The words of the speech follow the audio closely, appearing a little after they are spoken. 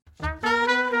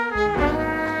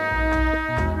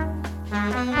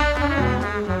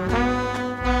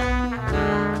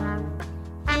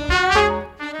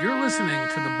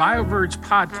BioVerge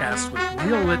podcast with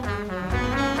Neil Litton.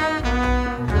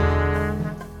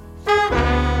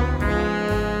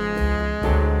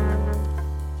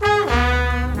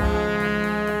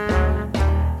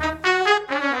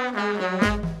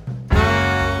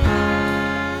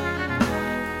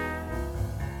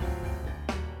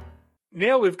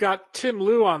 Neil, we've got Tim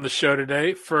Liu on the show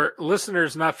today. For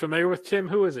listeners not familiar with Tim,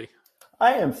 who is he?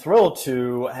 I am thrilled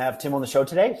to have Tim on the show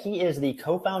today. He is the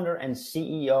co-founder and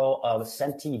CEO of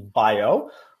Senti Bio,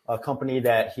 a company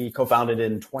that he co-founded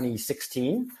in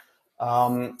 2016.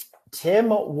 Tim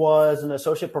was an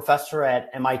associate professor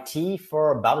at MIT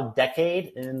for about a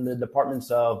decade in the departments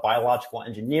of biological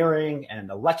engineering and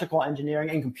electrical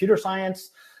engineering and computer science.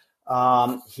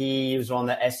 He was on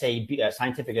the SAB,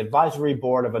 Scientific Advisory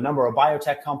Board of a number of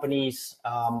biotech companies,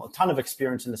 a ton of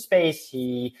experience in the space.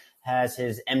 He has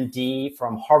his MD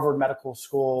from Harvard Medical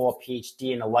School, a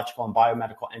PhD in electrical and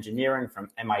biomedical engineering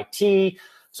from MIT.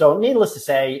 So needless to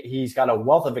say, he's got a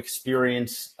wealth of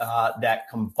experience that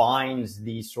combines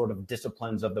these sort of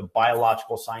disciplines of the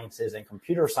biological sciences and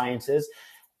computer sciences.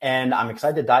 And I'm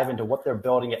excited to dive into what they're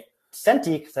building at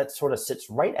Senti, because that sort of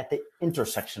sits right at the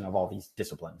intersection of all these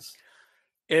disciplines.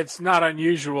 It's not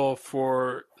unusual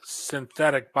for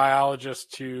synthetic biologists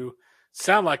to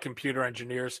sound like computer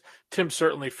engineers. Tim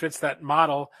certainly fits that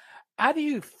model. How do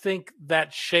you think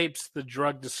that shapes the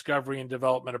drug discovery and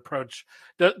development approach?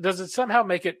 Does it somehow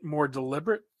make it more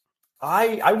deliberate?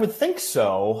 I would think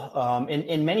so.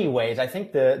 In many ways, I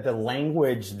think the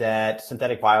language that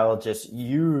synthetic biologists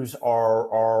use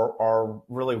are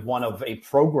really one of a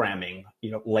programming,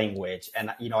 language.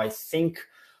 And, I think,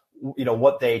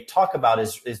 what they talk about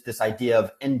is this idea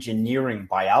of engineering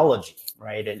biology,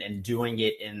 right? And doing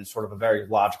it in sort of a very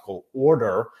logical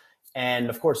order. And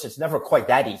of course, it's never quite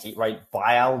that easy, right?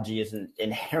 Biology isn't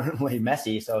inherently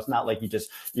messy. So it's not like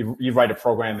you write a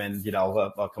program and,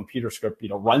 a computer script,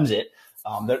 runs it.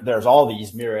 There's all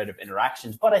these myriad of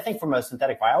interactions. But I think from a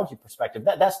synthetic biology perspective,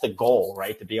 that's the goal,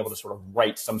 right? To be able to sort of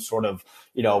write some sort of,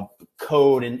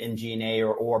 code in DNA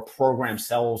or program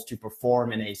cells to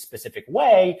perform in a specific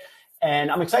way.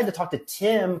 And I'm excited to talk to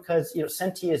Tim because,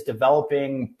 Senti is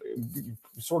developing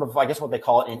sort of, I guess, what they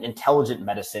call intelligent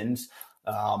medicines.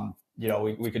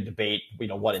 We could debate,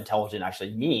 what intelligent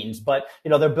actually means, but,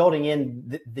 they're building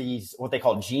in these, what they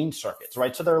call gene circuits,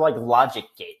 right? So they're like logic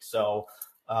gates. So,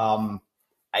 I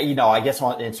guess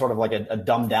in sort of like a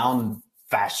dumbed down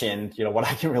fashion, what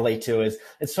I can relate to is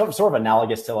it's sort of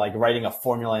analogous to like writing a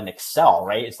formula in Excel,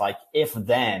 right? It's like if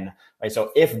then, right?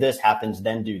 So if this happens,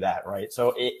 then do that, right?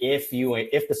 So if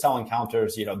the cell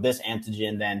encounters, this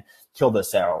antigen, then kill the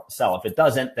cell. If it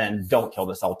doesn't, then don't kill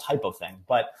the cell type of thing.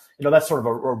 But, that's sort of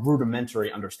a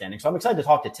rudimentary understanding. So I'm excited to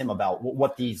talk to Tim about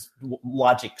what these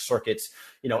logic circuits,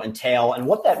 entail and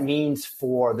what that means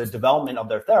for the development of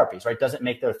their therapies, right? Does it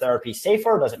make their therapy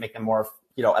safer? Does it make them more,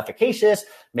 efficacious?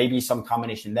 Maybe some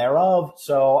combination thereof.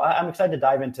 So I'm excited to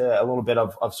dive into a little bit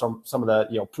of some of the,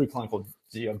 preclinical,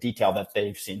 detail that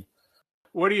they've seen.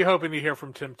 What are you hoping to hear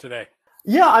from Tim today?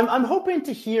 Yeah, I'm hoping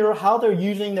to hear how they're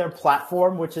using their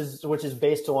platform, which is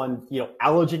based on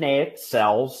allogeneic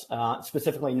cells,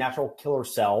 specifically natural killer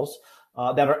cells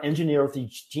that are engineered with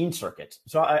these gene circuits.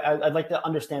 So I'd like to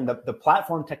understand the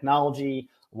platform technology,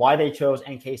 why they chose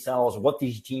NK cells, what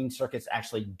these gene circuits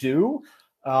actually do.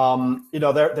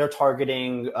 They're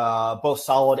targeting both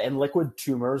solid and liquid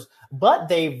tumors, but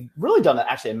they've really done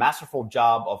actually a masterful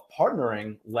job of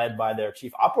partnering, led by their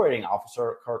chief operating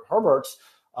officer, Kurt Herberts.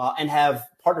 And have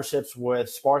partnerships with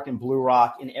Spark and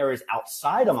BlueRock in areas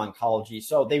outside of oncology.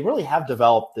 So they really have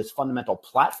developed this fundamental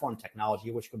platform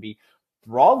technology, which could be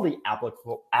broadly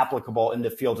applicable in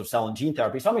the fields of cell and gene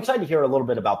therapy. So I'm excited to hear a little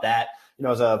bit about that.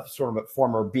 As a sort of a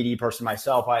former BD person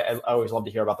myself, I always love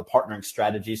to hear about the partnering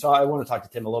strategy. So I want to talk to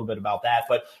Tim a little bit about that,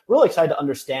 but really excited to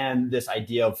understand this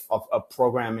idea of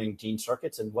programming gene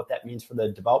circuits and what that means for the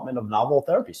development of novel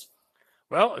therapies.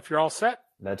 Well, if you're all set,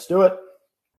 let's do it.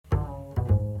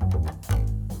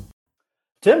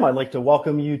 Tim, I'd like to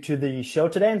welcome you to the show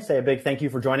today and say a big thank you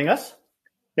for joining us.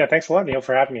 Yeah, thanks a lot, Neil,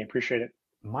 for having me. Appreciate it.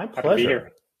 My pleasure.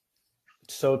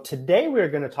 So today we're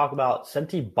going to talk about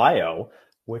Senti Bio,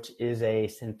 which is a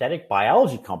synthetic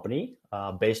biology company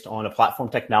based on a platform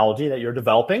technology that you're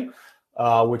developing,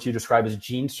 which you describe as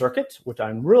gene circuits, which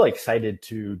I'm really excited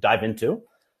to dive into.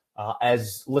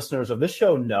 As listeners of this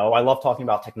show know, I love talking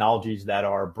about technologies that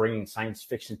are bringing science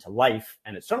fiction to life,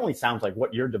 and it certainly sounds like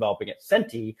what you're developing at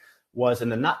Senti was in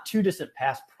the not too distant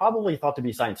past probably thought to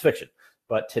be science fiction,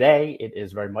 but today it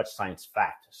is very much science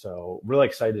fact. So really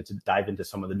excited to dive into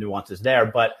some of the nuances there.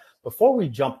 But before we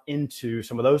jump into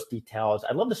some of those details,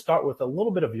 I'd love to start with a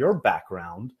little bit of your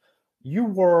background. You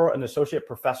were an associate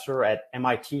professor at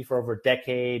MIT for over a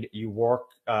decade.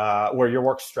 Where your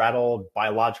work straddled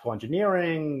biological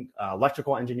engineering,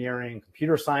 electrical engineering,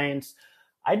 computer science.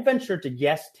 I'd venture to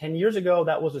guess 10 years ago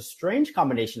that was a strange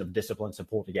combination of disciplines to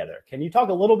pull together. Can you talk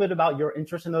a little bit about your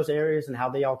interest in those areas and how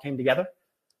they all came together?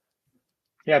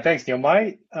 Yeah, thanks, Neil.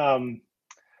 My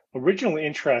original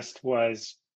interest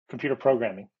was computer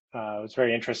programming. I was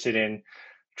very interested in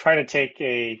trying to take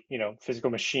a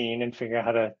physical machine and figure out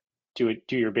how to do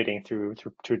your bidding through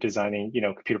designing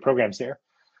computer programs there.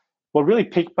 What really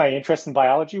piqued my interest in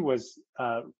biology was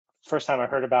first time I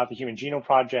heard about the Human Genome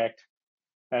Project,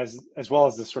 as well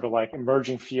as this sort of like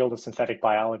emerging field of synthetic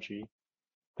biology.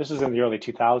 This was in the early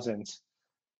 2000s,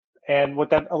 and what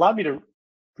that allowed me to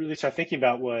really start thinking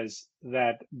about was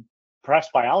that perhaps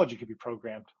biology could be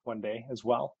programmed one day as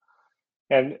well.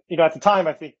 And at the time,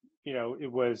 I think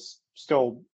it was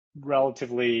still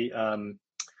relatively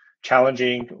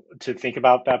challenging to think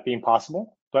about that being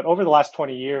possible. But over the last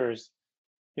 20 years,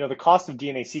 the cost of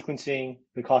DNA sequencing,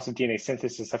 the cost of DNA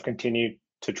synthesis have continued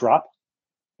to drop,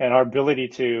 and our ability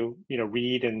to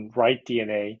read and write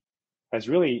DNA has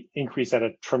really increased at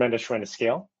a tremendous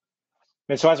scale.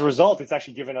 And so as a result, it's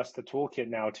actually given us the toolkit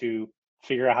now to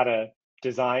figure out how to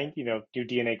design, new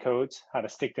DNA codes, how to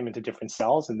stick them into different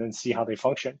cells and then see how they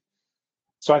function.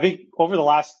 So I think over the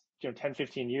last 10,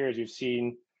 15 years, you've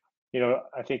seen,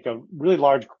 I think a really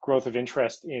large growth of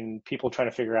interest in people trying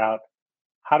to figure out,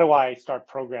 how do I start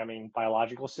programming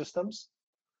biological systems?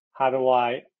 How do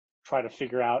I try to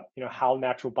figure out, how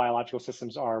natural biological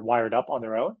systems are wired up on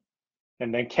their own?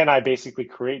 And then can I basically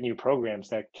create new programs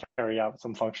that carry out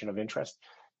some function of interest?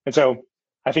 And so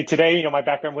I think today, my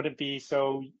background wouldn't be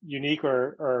so unique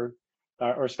or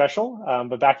special,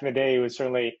 but back in the day, it was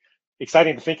certainly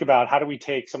exciting to think about how do we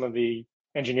take some of the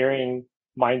engineering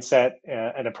mindset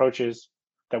and approaches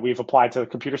that we've applied to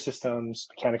computer systems,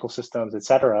 mechanical systems, et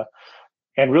cetera,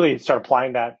 and really start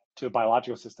applying that to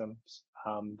biological systems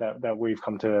that we've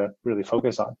come to really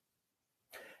focus on.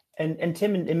 And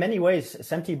Tim, in many ways,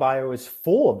 Senti Bio is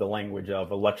full of the language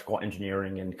of electrical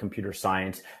engineering and computer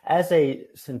science. As a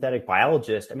synthetic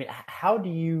biologist, I mean, how do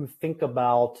you think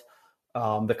about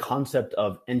the concept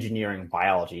of engineering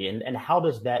biology, and how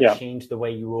does that change the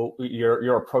way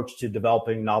your approach to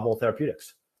developing novel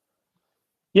therapeutics?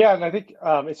 Yeah, and I think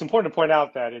it's important to point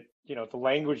out that the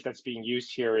language that's being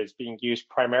used here is being used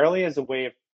primarily as a way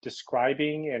of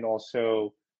describing and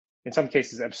also, in some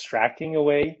cases, abstracting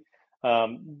away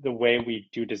the way we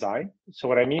do design. So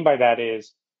what I mean by that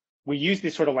is we use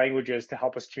these sort of languages to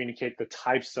help us communicate the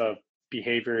types of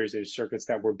behaviors and circuits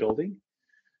that we're building.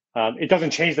 It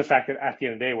doesn't change the fact that at the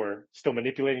end of the day, we're still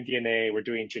manipulating DNA, we're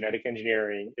doing genetic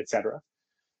engineering, et cetera.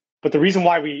 But the reason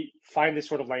why we find this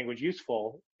sort of language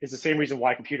useful is the same reason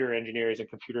why computer engineers and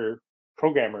computer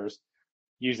programmers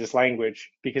use this language,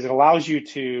 because it allows you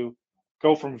to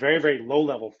go from very, very low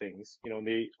level things. In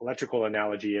the electrical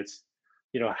analogy, it's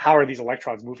how are these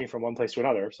electrons moving from one place to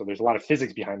another? So there's a lot of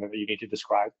physics behind that you need to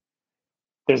describe.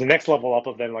 There's a next level up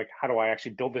of then, like, how do I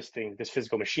actually build this thing, this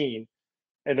physical machine?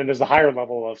 And then there's the higher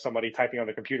level of somebody typing on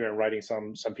the computer and writing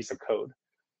some piece of code.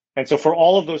 And so for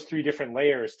all of those three different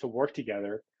layers to work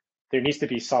together, there needs to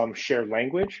be some shared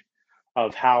language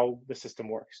of how the system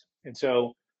works. And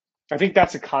so I think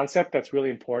that's a concept that's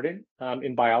really important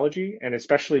in biology, and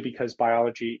especially because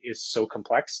biology is so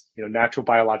complex. Natural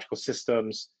biological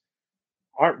systems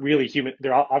aren't really human.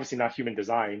 They're obviously not human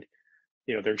designed.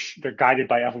 They're guided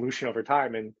by evolution over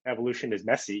time, and evolution is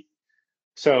messy.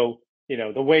 So,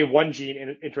 the way one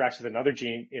gene interacts with another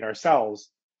gene in our cells,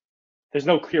 there's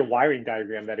no clear wiring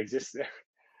diagram that exists there.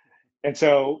 And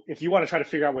so if you want to try to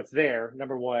figure out what's there,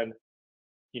 number one,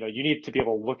 you need to be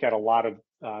able to look at a lot of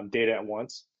data at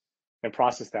once and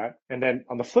process that. And then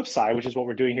on the flip side, which is what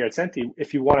we're doing here at Senti,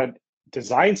 if you want to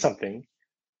design something,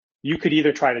 you could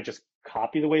either try to just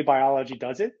copy the way biology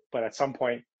does it, but at some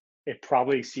point it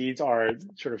probably exceeds our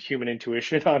sort of human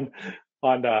intuition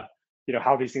on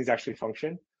how these things actually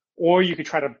function. Or you could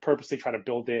try to purposely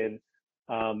build in,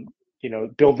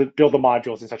 build the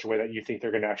modules in such a way that you think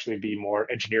they're going to actually be more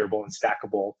engineerable and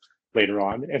stackable later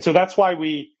on. And so that's why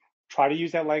we try to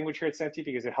use that language here at Senti,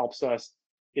 because it helps us,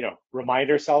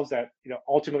 remind ourselves that,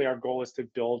 ultimately our goal is to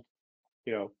build,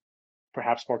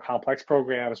 perhaps more complex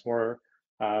programs, more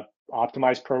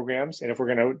optimized programs. And if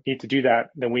we're going to need to do that,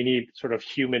 then we need sort of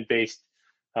human-based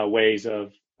ways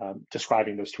of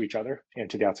describing those to each other and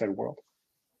to the outside world.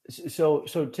 So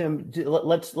Tim,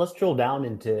 let's drill down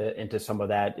into some of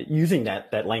that, using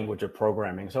that language of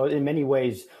programming. So in many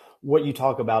ways, what you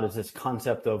talk about is this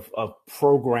concept of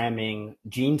programming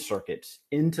gene circuits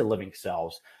into living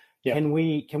cells. Yeah. Can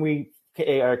we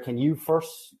Can you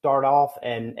first start off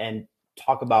and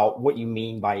talk about what you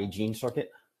mean by a gene circuit?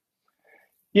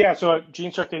 Yeah, so a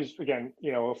gene circuit is, again,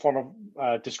 a form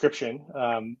of description.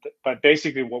 But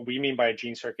basically, what we mean by a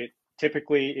gene circuit,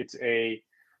 typically, it's a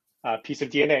piece of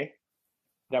DNA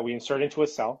that we insert into a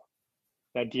cell.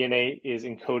 That DNA is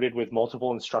encoded with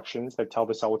multiple instructions that tell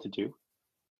the cell what to do.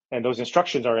 And those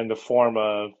instructions are in the form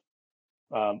of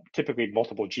typically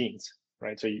multiple genes,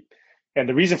 right? And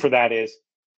the reason for that is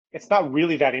it's not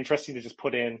really that interesting to just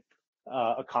put in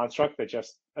a DNA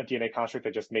construct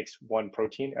that just makes one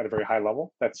protein at a very high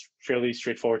level. That's fairly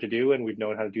straightforward to do, and we've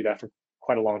known how to do that for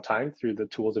quite a long time through the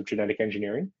tools of genetic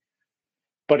engineering.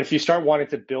 But if you start wanting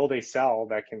to build a cell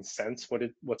that can sense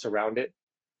what's around it,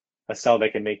 a cell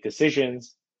that can make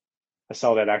decisions, a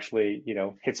cell that actually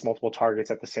hits multiple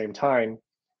targets at the same time,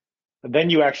 then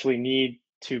you actually need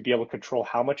to be able to control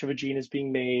how much of a gene is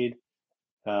being made,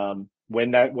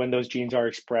 when those genes are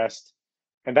expressed,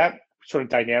 and that sort of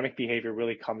dynamic behavior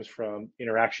really comes from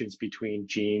interactions between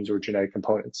genes or genetic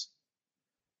components.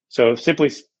 So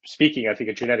simply speaking, I think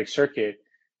a genetic circuit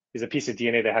is a piece of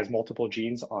DNA that has multiple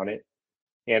genes on it,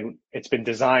 and it's been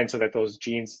designed so that those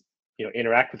genes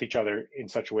interact with each other in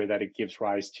such a way that it gives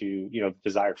rise to the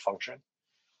desired function.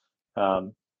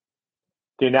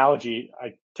 The analogy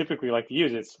I typically like to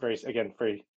use, it's very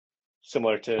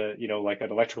similar to like an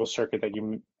electrical circuit that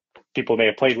people may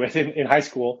have played with in high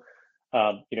school.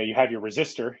 You have your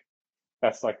resistor,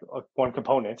 that's like one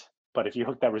component, but if you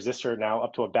hook that resistor now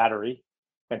up to a battery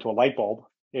and to a light bulb,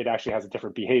 it actually has a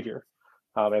different behavior.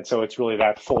 And so it's really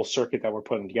that full circuit that we're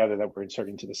putting together that we're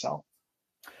inserting to the cell.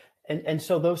 And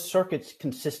so those circuits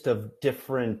consist of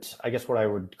different, I guess what I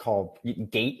would call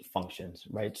gate functions,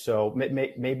 right? So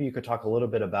maybe you could talk a little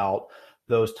bit about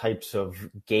those types of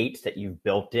gates that you've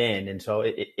built in. And so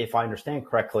if I understand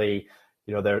correctly,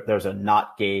 there's a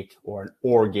NOT gate or an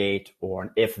OR gate or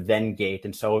an if-then gate.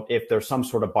 And so if there's some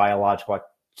sort of biological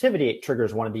activity, it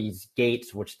triggers one of these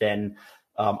gates, which then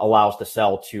allows the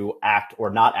cell to act or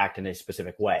not act in a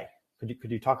specific way.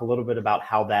 Could you talk a little bit about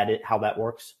how that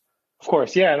works? Of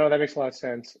course, yeah, no, that makes a lot of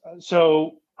sense.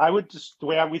 So the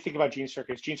way we think about gene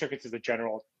circuits is a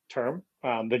general term.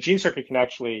 The gene circuit can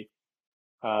actually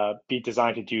be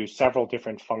designed to do several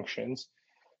different functions.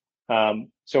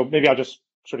 So maybe I'll just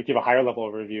sort of give a higher level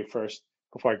overview first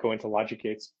before I go into logic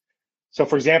gates. So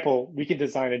for example, we can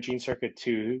design a gene circuit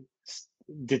to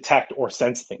detect or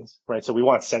sense things, right? So we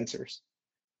want sensors.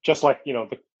 Just like,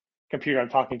 the computer I'm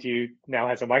talking to you now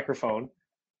has a microphone,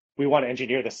 we want to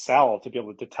engineer the cell to be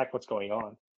able to detect what's going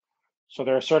on. So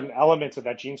there are certain elements of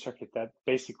that gene circuit that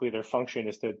basically their function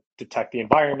is to detect the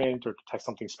environment or detect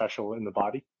something special in the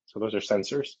body. So those are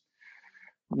sensors.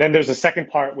 Then there's a second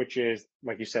part, which is,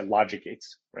 like you said, logic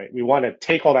gates, right? We want to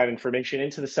take all that information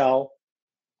into the cell.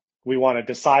 We want to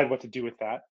decide what to do with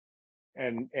that.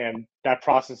 And that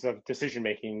process of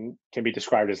decision-making can be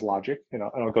described as logic. And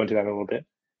I'll go into that in a little bit.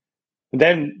 And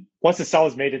then once the cell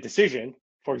has made a decision,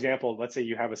 for example, let's say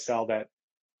you have a cell that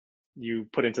you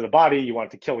put into the body, you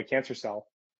want to kill a cancer cell.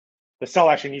 The cell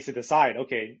actually needs to decide,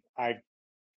 okay, I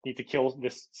need to kill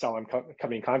this cell I'm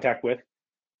coming in contact with,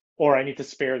 or I need to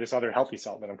spare this other healthy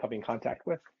cell that I'm coming in contact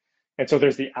with. And so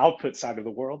there's the output side of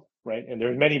the world, right? And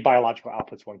there's many biological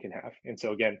outputs one can have. And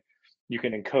so again, you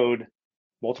can encode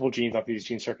multiple genes off these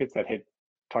gene circuits that hit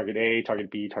target A, target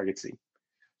B, target C.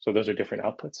 So those are different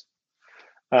outputs.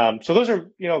 So those are,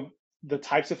 the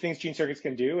types of things gene circuits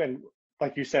can do. And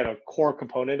like you said, a core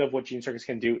component of what gene circuits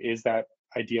can do is that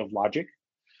idea of logic.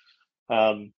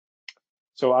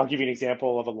 So I'll give you an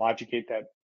example of a logic gate that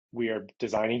we are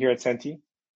designing here at Senti.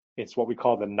 It's what we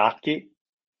call the NOT gate.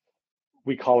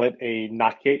 We call it a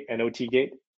NOT gate, N-O-T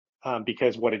gate,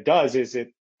 because what it does is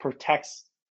it protects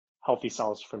healthy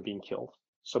cells from being killed.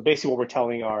 So basically what we're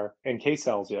telling our NK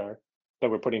cells that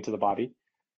we're putting into the body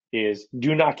is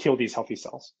do not kill these healthy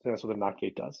cells. And that's what the NOT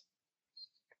gate does.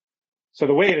 So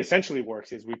the way it essentially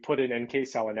works is we put an NK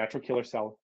cell, a natural killer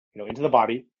cell, into the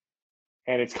body,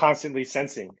 and it's constantly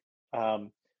sensing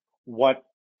what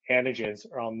antigens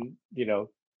are on,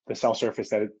 the cell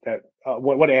surface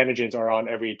what antigens are on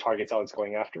every target cell it's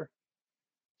going after.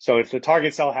 So if the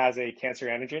target cell has a cancer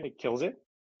antigen, it kills it.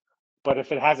 But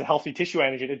if it has a healthy tissue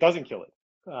antigen, it doesn't kill it.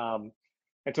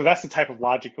 And so that's the type of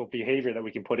logical behavior that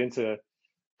we can put into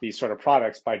these sort of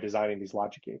products by designing these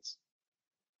logic gates.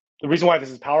 The reason why this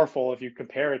is powerful, if you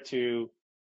compare it to,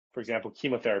 for example,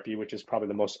 chemotherapy, which is probably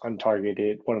one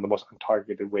of the most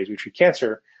untargeted ways we treat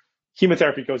cancer,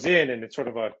 chemotherapy goes in and it's sort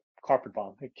of a carpet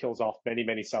bomb. It kills off many,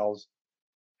 many cells,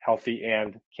 healthy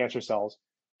and cancer cells.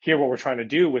 Here, what we're trying to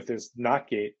do with this NOT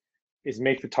gate is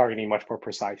make the targeting much more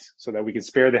precise so that we can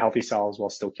spare the healthy cells while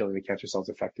still killing the cancer cells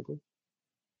effectively.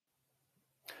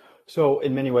 So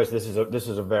in many ways, this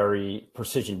is a very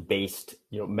precision-based,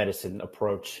 medicine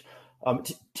approach.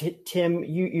 Tim,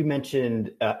 you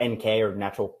mentioned NK or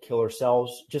natural killer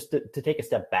cells. Just to take a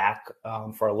step back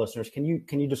for our listeners, can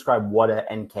you describe what a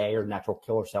NK or natural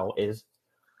killer cell is?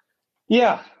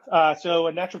 Yeah. So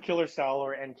a natural killer cell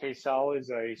or NK cell is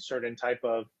a certain type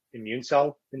of immune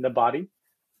cell in the body.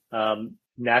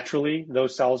 Naturally,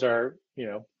 those cells are,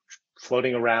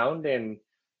 floating around, and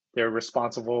they're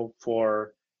responsible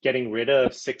for getting rid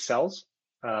of sick cells.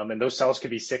 And those cells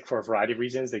could be sick for a variety of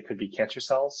reasons. They could be cancer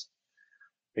cells.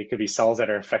 They could be cells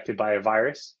that are infected by a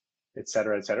virus, et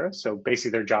cetera, et cetera. So basically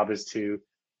their job is to,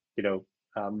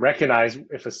 recognize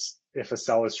if a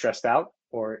cell is stressed out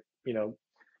or,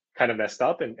 kind of messed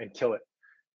up and kill it.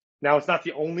 Now, it's not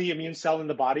the only immune cell in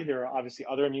the body. There are obviously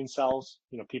other immune cells.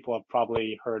 People have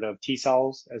probably heard of T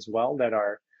cells as well that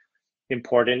are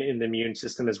important in the immune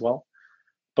system as well.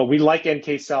 But we like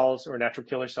NK cells or natural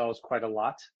killer cells quite a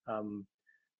lot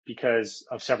because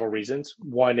of several reasons.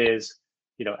 One is,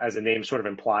 as the name sort of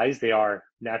implies, they are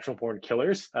natural born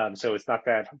killers. So it's not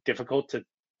that difficult to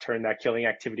turn that killing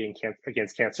activity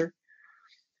against cancer.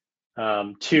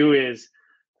 Two is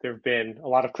there have been a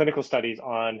lot of clinical studies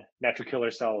on natural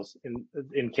killer cells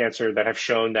in cancer that have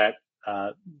shown that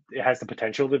it has the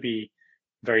potential to be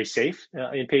very safe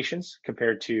in patients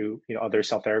compared to other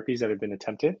cell therapies that have been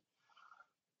attempted.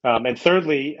 And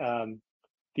thirdly,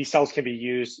 these cells can be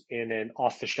used in an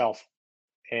off-the-shelf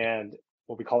and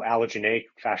what we call allogeneic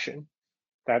fashion.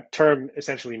 That term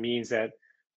essentially means that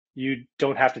you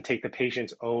don't have to take the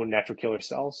patient's own natural killer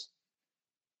cells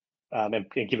and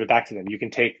give it back to them. You can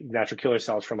take natural killer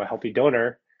cells from a healthy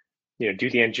donor,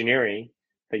 do the engineering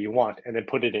that you want, and then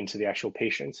put it into the actual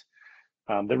patient.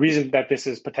 The reason that this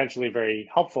is potentially very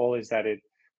helpful is that it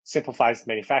simplifies the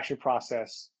manufacturing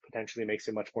process, potentially makes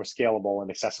it much more scalable and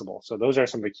accessible. So those are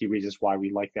some of the key reasons why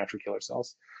we like natural killer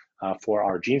cells for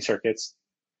our gene circuits.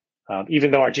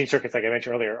 Even though our gene circuits, like I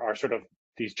mentioned earlier, are sort of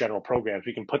these general programs,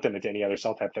 we can put them into any other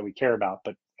cell type that we care about.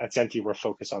 But at Senti, we're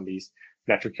focused on these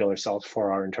natural killer cells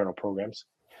for our internal programs.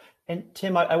 And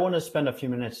Tim, I want to spend a few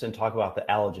minutes and talk about the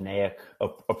allogeneic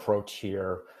approach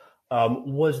here.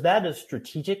 Was that a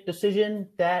strategic decision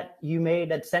that you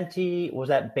made at Senti? Was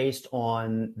that based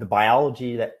on the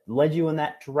biology that led you in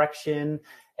that direction?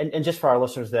 And just for our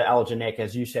listeners, the allogeneic,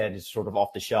 as you said, is sort of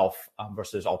off the shelf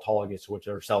versus autologous, which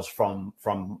are cells from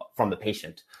the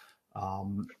patient.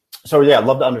 So yeah, I'd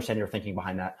love to understand your thinking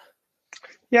behind that.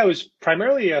 Yeah, it was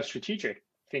primarily a strategic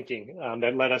thinking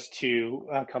that led us to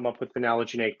come up with an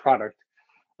allogeneic product.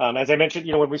 As I mentioned,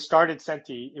 when we started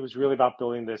Senti, it was really about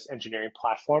building this engineering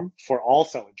platform for all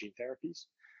cell and gene therapies.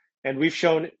 And we've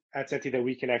shown at Senti that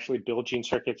we can actually build gene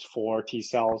circuits for T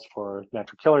cells, for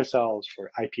natural killer cells, for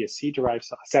iPSC-derived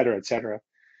cells, et cetera, et cetera.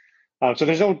 So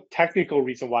there's no technical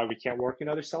reason why we can't work in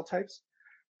other cell types.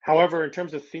 However, in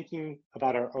terms of thinking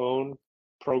about our own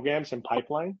programs and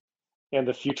pipeline and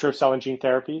the future of cell and gene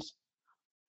therapies,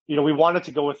 we wanted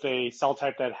to go with a cell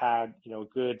type that had,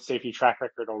 good safety track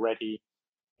record already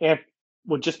and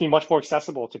would just be much more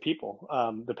accessible to people,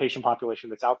 the patient population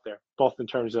that's out there, both in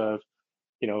terms of,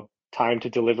 time to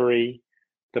delivery,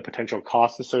 the potential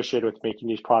costs associated with making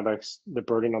these products, the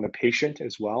burden on the patient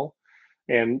as well.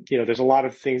 And, there's a lot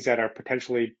of things that are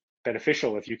potentially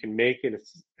beneficial if you can make it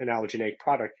an allogeneic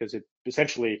product, because it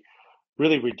essentially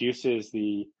really reduces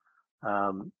the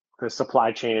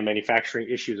supply chain and manufacturing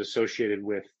issues associated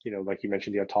with, like you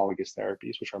mentioned, the autologous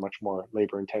therapies, which are much more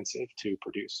labor intensive to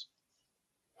produce.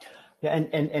 Yeah,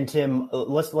 and Tim,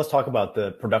 let's talk about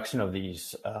the production of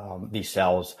these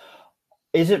cells.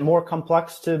 Is it more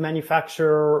complex to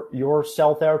manufacture your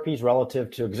cell therapies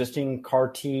relative to existing CAR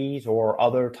Ts or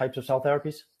other types of cell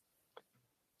therapies?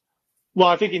 Well,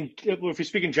 I think if we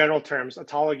speak in general terms,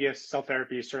 autologous cell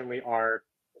therapies certainly are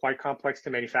quite complex to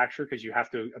manufacture because you have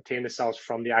to obtain the cells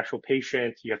from the actual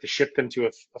patient. You have to ship them to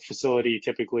a facility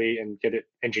typically and get it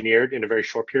engineered in a very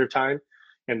short period of time,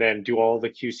 and then do all the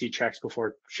QC checks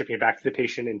before shipping it back to the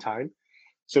patient in time.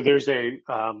 So there's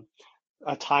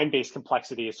a time-based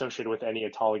complexity associated with any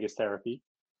autologous therapy.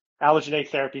 Allogeneic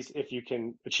therapies, if you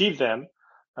can achieve them,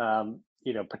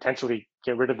 potentially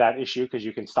get rid of that issue because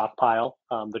you can stockpile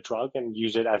the drug and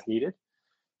use it as needed.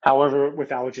 However, with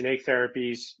allogeneic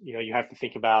therapies, you have to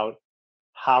think about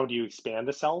how do you expand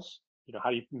the cells? How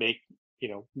do you make,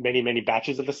 many, many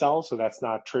batches of the cells? So that's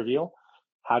not trivial.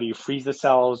 How do you freeze the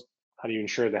cells? How do you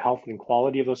ensure the health and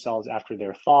quality of those cells after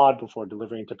they're thawed before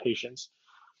delivering to patients?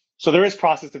 So there is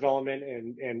process development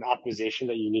and optimization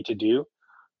that you need to do.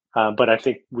 But I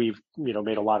think we've,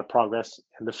 made a lot of progress,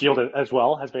 and the field as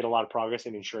well has made a lot of progress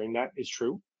in ensuring that is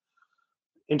true.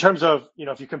 In terms of,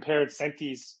 if you compared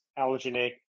Senti's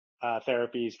allogeneic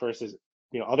therapies versus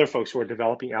other folks who are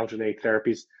developing allogeneic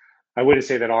therapies, I wouldn't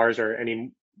say that ours are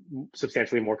any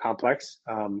substantially more complex.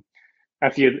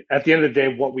 At the end of the day,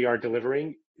 what we are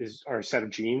delivering is our set of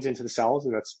genes into the cells,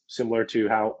 and that's similar to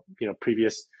how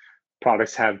previous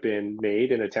products have been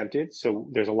made and attempted. So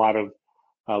there's a lot of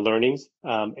learnings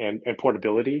and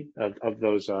portability of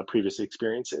those previous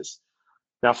experiences.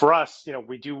 Now, for us,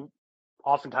 we do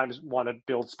oftentimes want to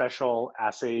build special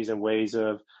assays and ways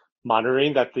of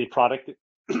monitoring that the product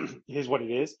is what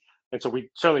it is. And so we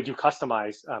certainly do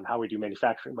customize how we do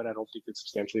manufacturing, but I don't think it's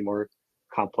substantially more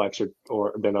complex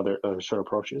or than other sort of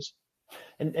approaches.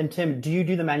 And Tim, do you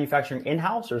do the manufacturing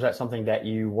in-house, or is that something that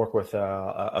you work with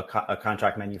a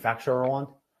contract manufacturer on?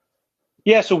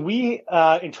 Yeah, so we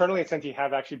internally at Senti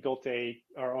have actually built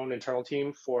our own internal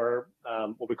team for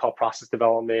what we call process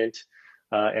development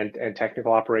and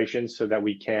technical operations, so that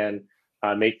we can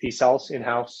make these cells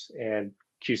in-house and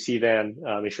QC them,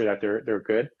 make sure that they're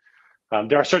good.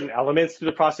 There are certain elements to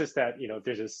the process that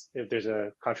if there's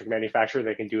a contract manufacturer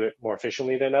that can do it more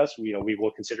efficiently than us, we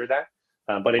will consider that.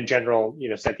 But in general,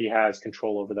 Senti has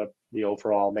control over the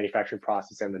overall manufacturing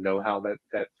process and the know-how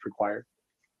that's required.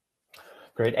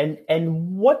 Great.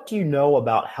 And what do you know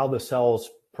about how the cells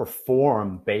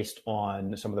perform based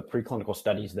on some of the preclinical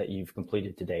studies that you've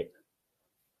completed to date?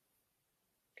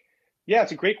 Yeah,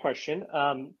 it's a great question.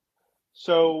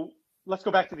 So let's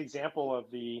go back to the example of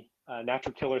the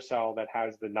natural killer cell that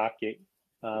has the NOT gate.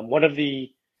 One of the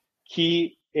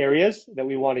key areas that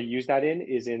we want to use that in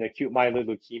is in acute myeloid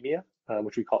leukemia,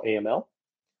 which we call AML.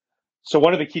 So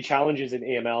one of the key challenges in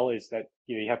AML is that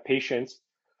you have patients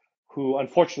who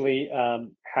unfortunately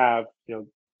have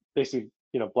basically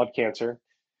blood cancer,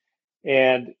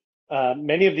 and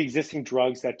many of the existing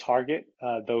drugs that target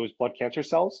those blood cancer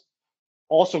cells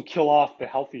also kill off the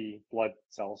healthy blood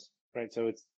cells, right?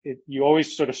 So you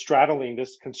always sort of straddling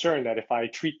this concern that if I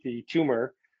treat the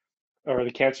tumor or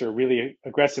the cancer really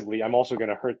aggressively, I'm also going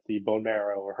to hurt the bone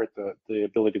marrow or hurt the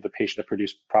ability of the patient to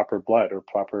produce proper blood or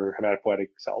proper hematopoietic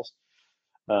cells,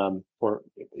 or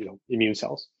immune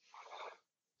cells.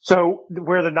 So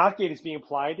where the NOT gate is being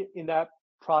applied in that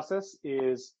process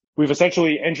is we've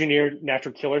essentially engineered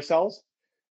natural killer cells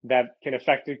that can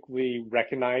effectively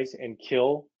recognize and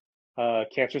kill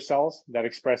cancer cells that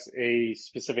express a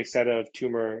specific set of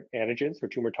tumor antigens or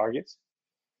tumor targets.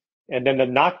 And then the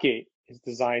NOT gate is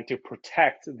designed to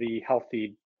protect the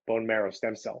healthy bone marrow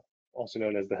stem cell, also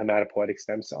known as the hematopoietic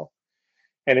stem cell.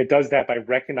 And it does that by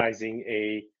recognizing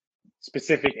a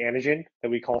specific antigen that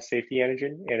we call safety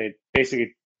antigen. And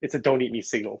it's a don't eat me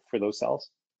signal for those cells.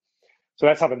 So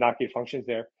that's how the NOT gate functions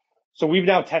there. So we've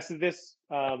now tested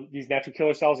these natural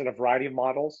killer cells in a variety of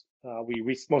models.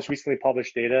 We most recently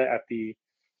published data at the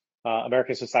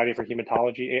American Society for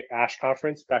Hematology ASH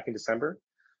conference back in December,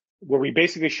 where we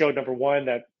basically showed, number one,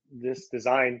 that this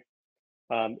design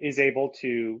is able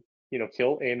to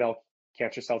kill AML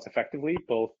cancer cells effectively,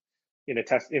 both in a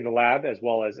test in the lab as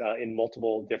well as in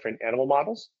multiple different animal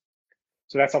models.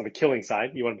 So that's on the killing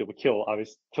side. You want to be able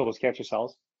to kill those cancer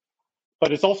cells.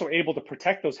 But it's also able to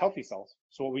protect those healthy cells.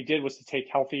 So what we did was to take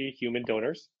healthy human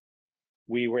donors.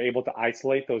 We were able to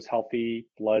isolate those healthy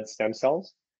blood stem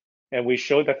cells. And we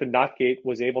showed that the NOT gate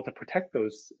was able to protect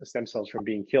those stem cells from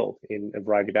being killed in a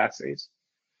variety of assays.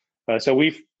 So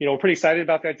we're pretty excited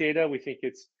about that data. We think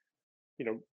it's,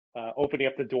 opening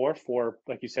up the door for,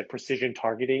 like you said, precision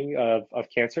targeting of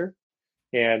cancer.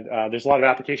 And there's a lot of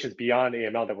applications beyond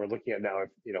AML that we're looking at now.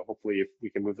 Hopefully if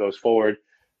we can move those forward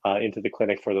into the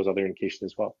clinic for those other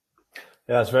indications as well.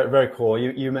 Yeah, that's very, very cool.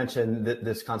 You mentioned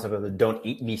this concept of the don't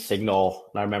eat me signal.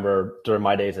 And I remember during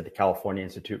my days at the California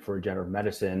Institute for Regenerative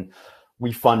Medicine,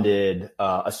 we funded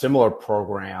a similar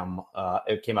program.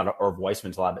 It came out of Irv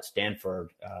Weissman's lab at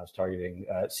Stanford, targeting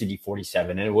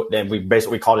CD47. And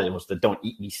we called it was the don't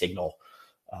eat me signal.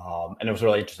 And it was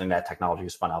really interesting that technology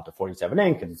was spun out to 47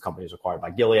 Inc. and companies acquired by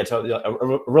Gilead. So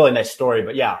a really nice story,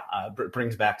 but yeah,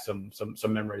 brings back some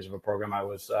memories of a program I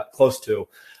was close to.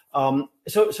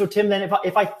 So Tim, then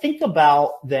if I think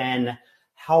about then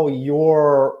how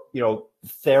your,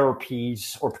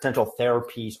 therapies or potential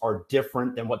therapies are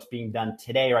different than what's being done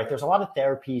today, right? There's a lot of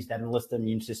therapies that enlist the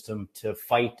immune system to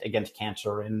fight against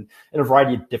cancer in a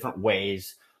variety of different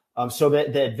ways. So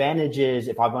the advantages,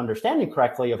 if I'm understanding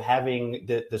correctly, of having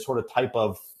the sort of type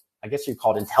of, I guess you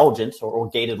call it intelligence or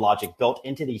gated logic built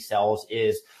into these cells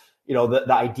is, the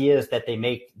idea is that they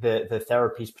make the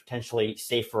therapies potentially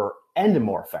safer and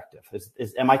more effective.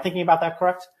 Am I thinking about that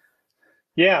correct?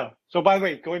 Yeah. So by the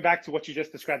way, going back to what you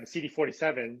just described, the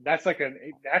CD47, that's like a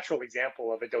natural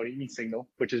example of a don't eat me signal,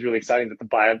 which is really exciting that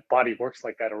the body works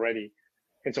like that already.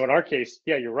 And so in our case,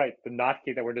 yeah, you're right. The NOT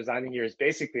gate that we're designing here is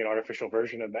basically an artificial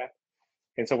version of that.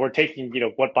 And so we're taking,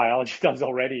 what biology does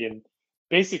already and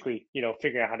basically,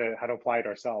 figuring out how to apply it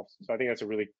ourselves. So I think that's a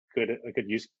really good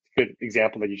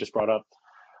example that you just brought up.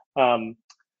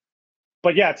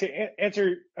 But yeah, to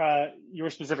answer your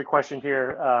specific question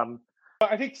here,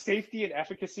 I think safety and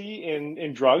efficacy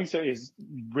in drugs is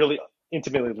really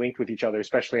intimately linked with each other,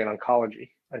 especially in oncology.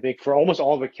 I think for almost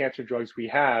all the cancer drugs we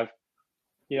have,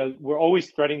 we're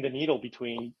always threading the needle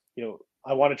between,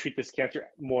 I want to treat this cancer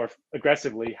more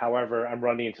aggressively. However, I'm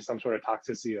running into some sort of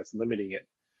toxicity that's limiting it.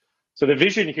 So the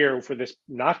vision here for this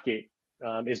NOT gate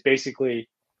is basically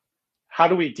how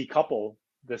do we decouple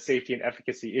the safety and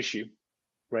efficacy issue,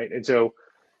 right? And so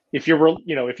if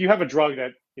if you have a drug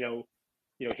that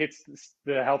hits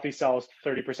the healthy cells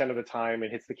 30% of the time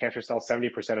and hits the cancer cells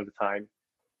 70% of the time,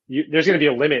 there's going to be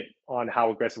a limit on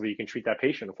how aggressively you can treat that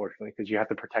patient, unfortunately, because you have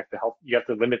to protect the health. You have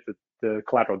to limit the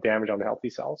collateral damage on the healthy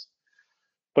cells.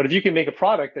 But if you can make a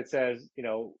product that says,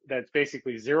 that's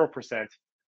basically 0%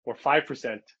 or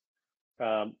 5%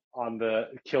 on the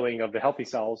killing of the healthy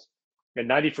cells and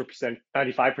 90%,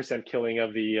 95% killing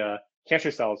of the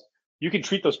cancer cells, you can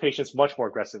treat those patients much more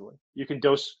aggressively. You can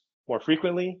dose more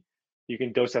frequently, you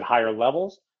can dose at higher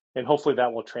levels, and hopefully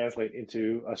that will translate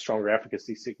into a stronger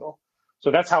efficacy signal. So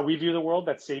that's how we view the world,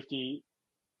 that safety,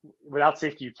 without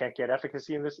safety, you can't get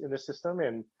efficacy in this system.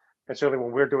 And certainly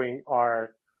when we're doing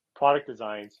our product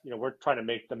designs, we're trying to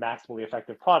make the maximally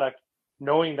effective product,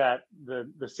 knowing that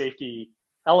the safety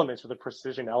elements or the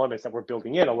precision elements that we're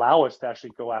building in allow us to actually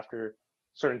go after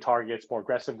certain targets more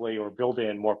aggressively or build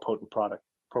in more potent product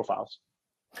profiles.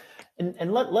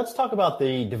 And let's talk about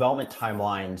the development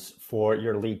timelines for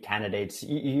your lead candidates.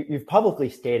 You've publicly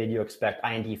stated you expect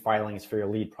IND filings for your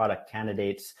lead product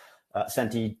candidates,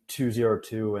 Senti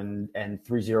 202 and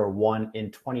 301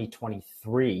 in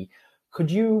 2023.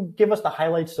 Could you give us the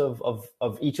highlights of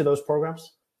each of those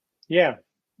programs? Yeah,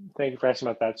 thank you for asking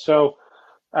about that. So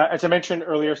as I mentioned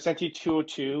earlier, Senti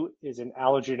 202 is an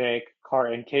allogeneic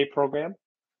CAR-NK program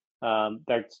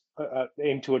that's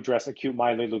aimed to address acute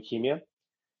myeloid leukemia.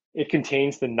 It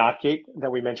contains the NOT gate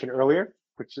that we mentioned earlier,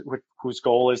 whose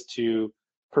goal is to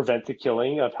prevent the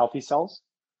killing of healthy cells.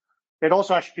 It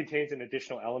also actually contains an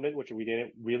additional element, which we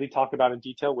didn't really talk about in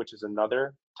detail, which is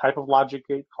another type of logic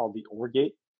gate called the OR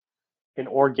gate. An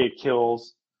OR gate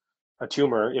kills a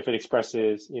tumor if it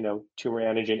expresses, tumor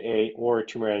antigen A or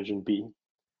tumor antigen B.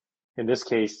 In this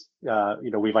case,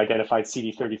 we've identified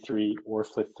CD33 or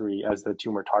FLT3 as the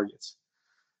tumor targets.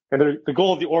 And the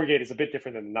goal of the OR gate is a bit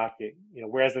different than the NOT gate.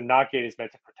 Whereas the NOT gate is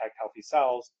meant to protect healthy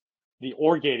cells, the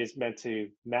OR gate is meant to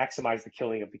maximize the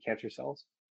killing of the cancer cells.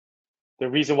 The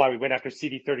reason why we went after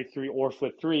CD33 or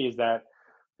FLT3 is that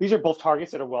these are both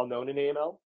targets that are well known in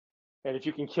AML. And if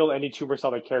you can kill any tumor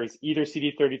cell that carries either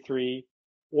CD33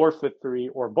 or FLT3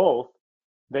 or both,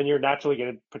 then you're naturally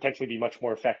going to potentially be much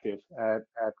more effective at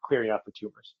clearing out the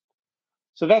tumors.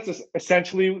 So that's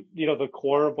essentially, the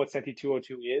core of what Senti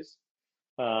 202 is.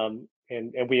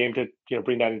 And we aim to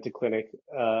bring that into clinic,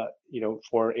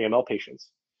 for AML patients.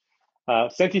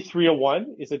 Senti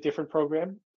 301 is a different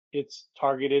program. It's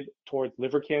targeted towards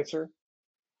liver cancer.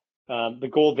 The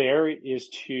goal there is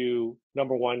to,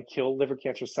 number one, kill liver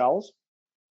cancer cells,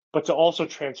 but to also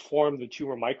transform the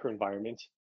tumor microenvironment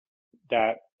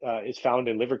that is found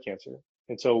in liver cancer.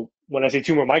 And so when I say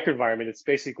tumor microenvironment, it's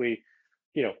basically,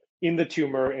 in the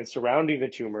tumor and surrounding the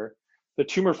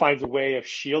tumor finds a way of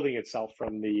shielding itself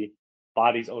from the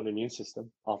body's own immune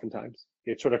system. Oftentimes,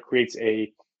 it sort of creates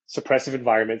a suppressive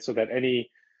environment so that any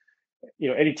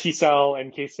T cell,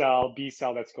 NK cell, B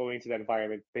cell that's going to that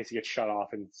environment basically gets shut off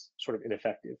and it's sort of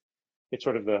ineffective. It's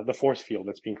sort of the force field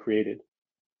that's being created.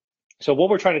 So what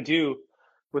we're trying to do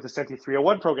with the Senti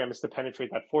 301 program is to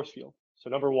penetrate that force field. So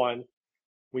number one,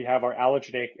 we have our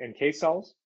allogeneic NK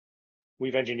cells.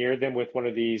 We've engineered them with one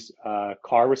of these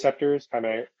CAR receptors,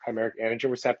 chimeric antigen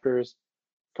receptors,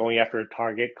 going after a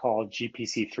target called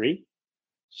GPC3.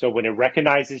 So when it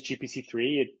recognizes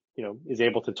GPC3, it is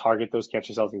able to target those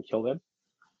cancer cells and kill them.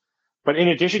 But in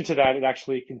addition to that, it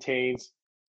actually contains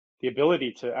the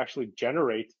ability to actually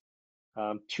generate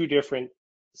two different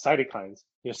cytokines.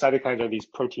 Cytokines are these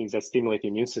proteins that stimulate the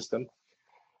immune system.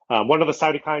 One of the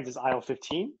cytokines is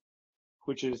IL-15,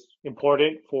 which is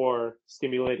important for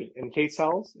stimulating NK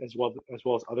cells as well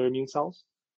as other immune cells.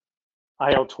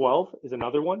 IL-12 is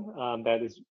another one that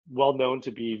is well known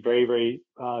to be very, very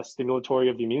stimulatory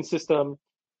of the immune system,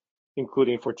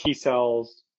 including for T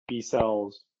cells, B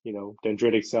cells,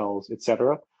 dendritic cells,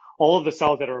 etc. All of the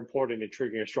cells that are important in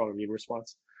triggering a strong immune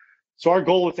response. So our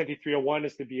goal with Senti 301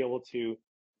 is to be able to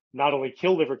not only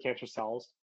kill liver cancer cells,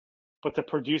 but to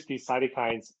produce these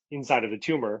cytokines inside of the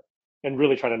tumor and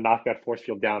really try to knock that force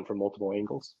field down from multiple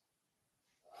angles.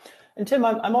 And Tim,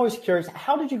 I'm always curious,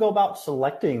 how did you go about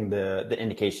selecting the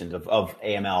indications of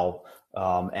AML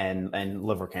and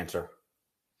liver cancer?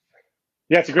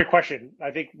 Yeah, it's a great question.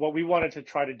 I think what we wanted to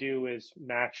try to do is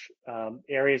match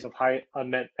areas of high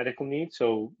unmet medical need,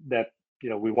 so that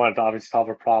we wanted to obviously solve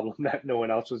a problem that no one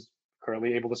else was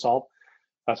currently able to solve.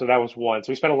 So that was one.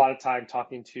 So we spent a lot of time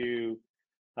talking to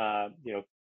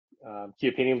key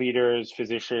opinion leaders,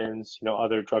 physicians,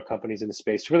 other drug companies in the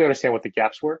space to really understand what the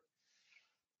gaps were.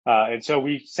 And so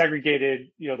we segregated,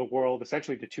 the world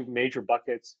essentially to two major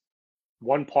buckets.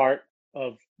 One part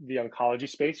of the oncology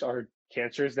space are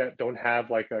cancers that don't have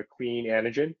like a clean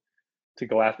antigen to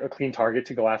go after, a clean target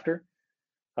to go after,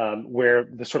 where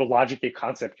the sort of logic gate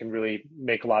concept can really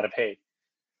make a lot of hay.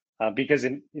 Because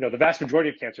in the vast majority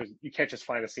of cancers, you can't just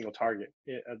find a single target,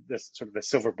 this sort of the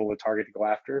silver bullet target to go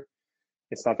after.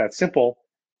 It's not that simple.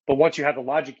 But once you have the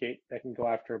logic gate that can go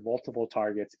after multiple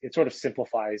targets, it sort of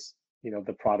simplifies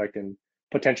the product and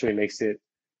potentially makes it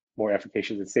more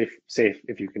efficacious and safe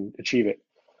if you can achieve it.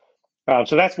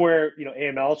 So that's where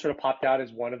AML sort of popped out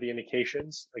as one of the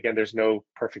indications. Again, there's no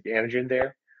perfect antigen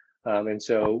there, and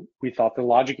so we thought the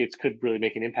logic gates could really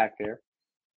make an impact there.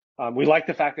 We like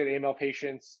the fact that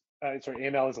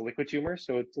AML is a liquid tumor,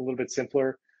 so it's a little bit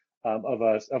simpler of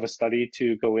a study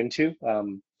to go into,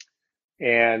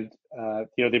 and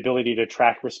the ability to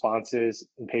track responses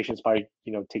in patients by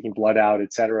taking blood out,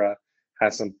 et cetera,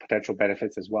 has some potential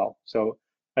benefits as well. So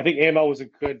I think AML was a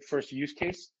good first use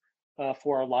case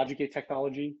for our logic gate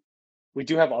technology. We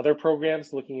do have other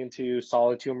programs looking into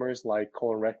solid tumors like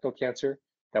colorectal cancer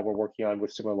that we're working on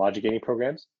with similar logic gating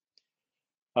programs.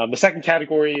 The second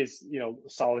category is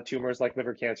solid tumors like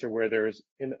liver cancer, where there's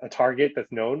a target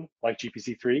that's known like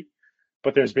GPC3,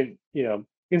 but there's been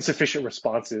insufficient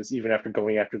responses even after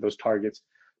going after those targets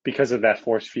because of that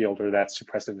force field or that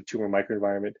suppressive tumor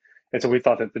microenvironment. And so we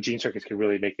thought that the gene circuits could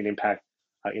really make an impact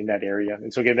in that area.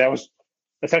 And so again, that was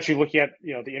essentially looking at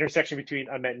the intersection between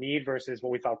unmet need versus what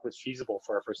we thought was feasible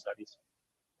for our first studies.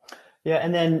 Yeah,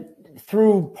 and then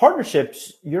through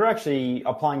partnerships, you're actually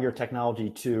applying your technology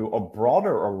to a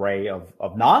broader array of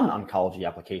non-oncology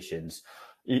applications.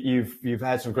 You've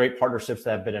had some great partnerships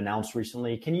that have been announced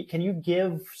recently. Can you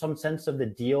give some sense of the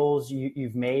deals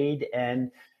you've made,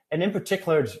 and in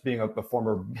particular, just being a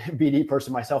former BD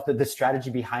person myself, the strategy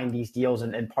behind these deals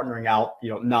and partnering out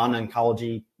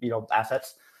non-oncology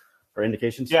assets or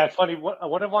indications? Yeah, it's funny.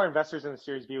 One of our investors in the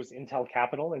Series B was Intel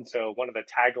Capital, and so one of the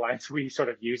taglines we sort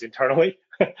of use internally,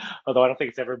 although I don't think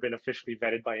it's ever been officially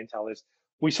vetted by Intel, is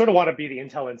we sort of want to be the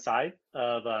Intel Inside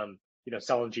of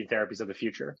cell and gene therapies of the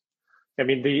future. I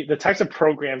mean, the types of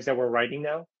programs that we're writing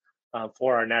now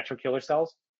for our natural killer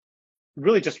cells,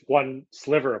 really just one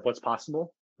sliver of what's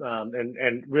possible,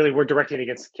 and really we're directing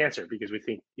against cancer because we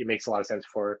think it makes a lot of sense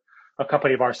for a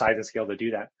company of our size and scale to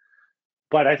do that.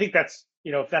 But I think that's,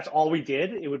 if that's all we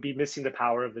did, it would be missing the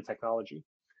power of the technology.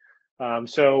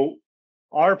 So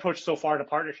our approach so far to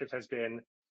partnerships has been,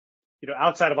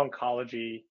 outside of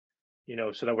oncology,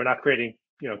 so that we're not creating,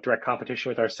 direct competition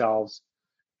with ourselves.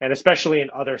 And especially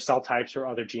in other cell types or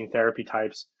other gene therapy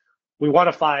types, we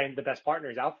want to find the best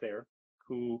partners out there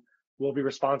who will be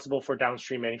responsible for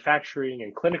downstream manufacturing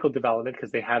and clinical development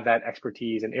because they have that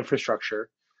expertise and infrastructure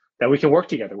that we can work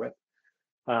together with.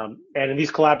 And in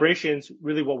these collaborations,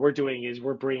 really what we're doing is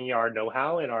we're bringing our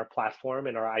know-how and our platform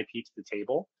and our IP to the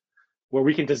table, where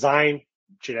we can design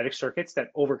genetic circuits that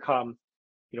overcome,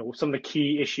 some of the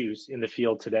key issues in the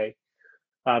field today.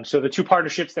 So the two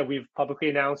partnerships that we've publicly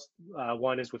announced,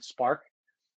 one is with Spark,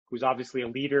 who's obviously a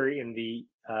leader in the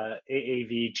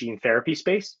AAV gene therapy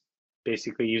space,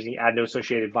 basically using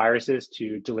adeno-associated viruses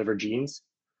to deliver genes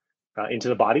into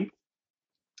the body.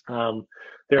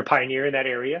 They're a pioneer in that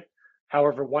area.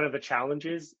 However, one of the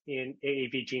challenges in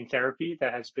AAV gene therapy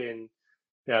that has been,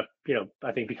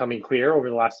 I think becoming clear over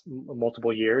the last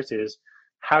multiple years is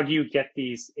how do you get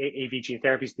these AAV gene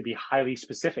therapies to be highly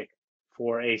specific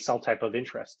for a cell type of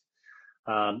interest?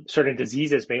 Certain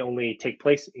diseases may only take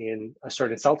place in a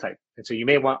certain cell type, and so you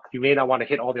may not want to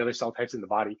hit all the other cell types in the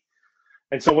body.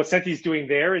 And so what Senti's doing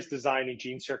there is designing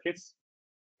gene circuits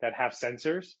that have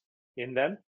sensors in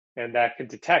them and that can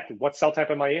detect what cell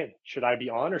type am I in? Should I be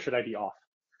on or should I be off?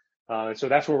 So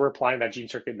that's where we're applying that gene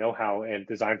circuit know-how and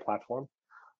design platform.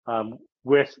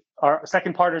 With our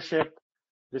second partnership,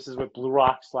 this is with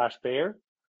BlueRock/Bayer.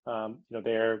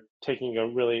 They're taking a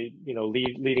really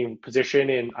leading position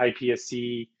in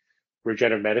iPSC,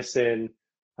 regenerative medicine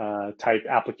type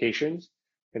applications.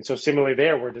 And so similarly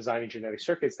there, we're designing genetic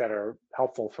circuits that are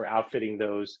helpful for outfitting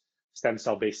those stem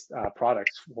cell based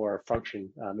products for function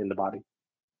in the body.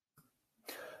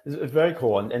 It's very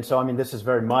cool, and so I mean, this is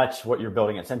very much what you're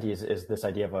building at Senti is this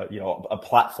idea of a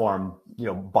platform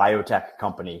biotech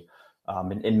company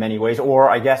in many ways, or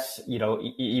I guess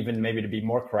even maybe to be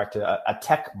more correct, a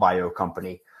tech bio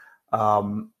company.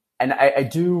 And I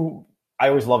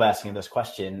always love asking this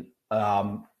question.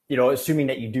 Assuming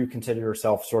that you do consider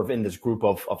yourself sort of in this group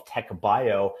of tech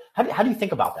bio, how do you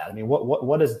think about that? I mean,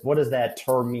 what does that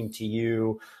term mean to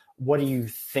you? What do you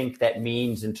think that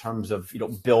means in terms of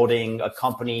building a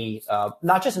company,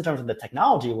 not just in terms of the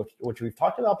technology, which we've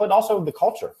talked about, but also the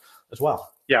culture as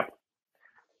well? Yeah,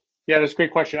 that's a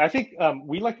great question. I think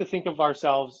we like to think of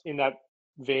ourselves in that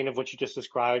vein of what you just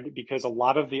described, because a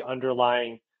lot of the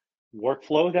underlying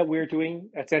workflow that we're doing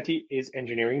at Senti is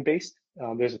engineering based.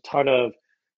 There's a ton of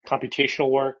computational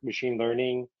work, machine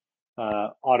learning,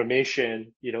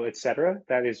 automation, et cetera,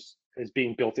 that is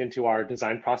being built into our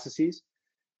design processes.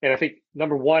 And I think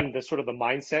number one, the sort of the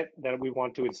mindset that we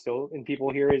want to instill in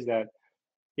people here is that,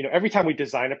 every time we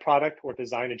design a product or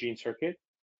design a gene circuit,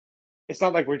 it's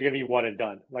not like we're going to be one and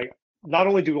done. Like, not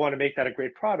only do we want to make that a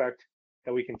great product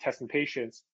that we can test in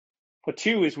patients, but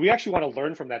two is we actually want to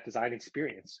learn from that design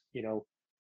experience.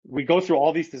 We go through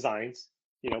all these designs,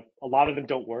 a lot of them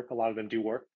don't work, a lot of them do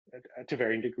work to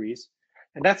varying degrees.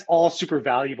 And that's all super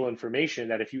valuable information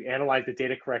that if you analyze the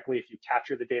data correctly, if you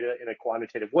capture the data in a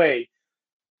quantitative way,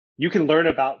 you can learn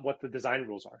about what the design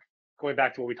rules are. Going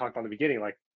back to what we talked about in the beginning,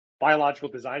 like biological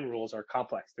design rules are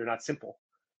complex, they're not simple.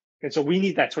 And so we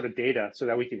need that sort of data so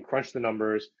that we can crunch the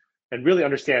numbers and really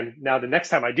understand, now the next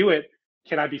time I do it,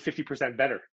 can I be 50%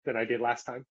 better than I did last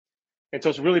time? And so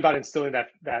it's really about instilling that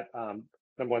number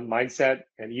one mindset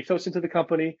and ethos into the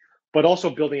company, but also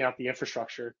building out the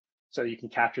infrastructure so that you can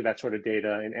capture that sort of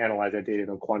data and analyze that data in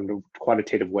a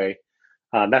quantitative way.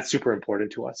 That's super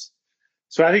important to us.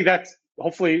 So I think that's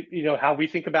hopefully, how we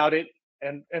think about it.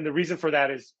 And the reason for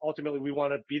that is ultimately we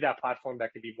want to be that platform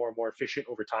that can be more and more efficient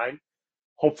over time.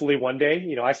 Hopefully one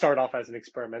day, I started off as an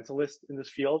experimentalist in this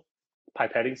field,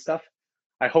 pipetting stuff.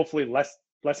 I hopefully less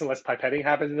and less pipetting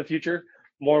happens in the future.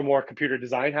 More and more computer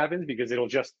design happens, because it'll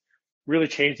just really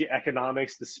change the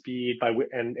economics, the speed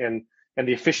and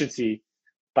the efficiency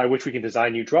by which we can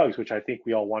design new drugs, which I think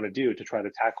we all want to do to try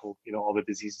to tackle, all the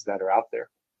diseases that are out there.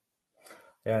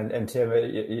 And Tim,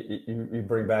 you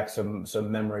bring back some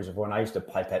memories of when I used to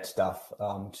pipette stuff.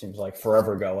 Seems like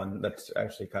forever ago, and that's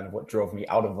actually kind of what drove me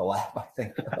out of the lab, I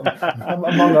think,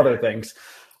 among other things.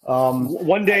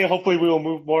 One day, hopefully, we will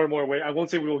move more and more away. I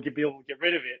won't say we will be able to get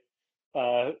rid of it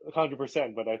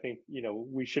 100%, but I think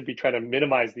we should be trying to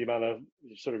minimize the amount of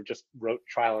sort of just rote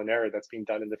trial and error that's being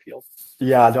done in the field.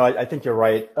 Yeah, no, I think you're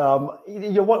right.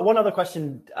 One other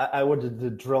question I wanted to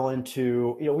drill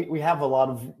into. We have a lot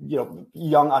of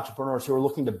young entrepreneurs who are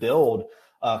looking to build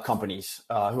companies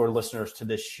who are listeners to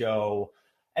this show.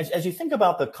 As you think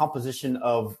about the composition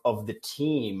of the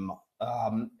team,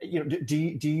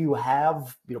 do you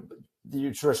have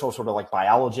the traditional sort of like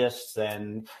biologists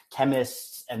and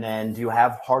chemists, and then do you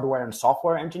have hardware and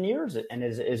software engineers? And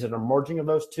is it a merging of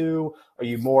those two? Are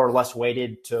you more or less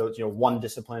weighted to one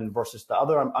discipline versus the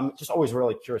other? I'm just always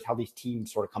really curious how these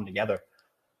teams sort of come together.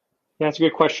 Yeah, that's a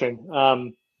good question.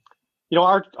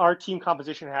 Our team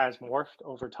composition has morphed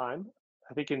over time.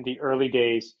 I think in the early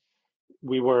days,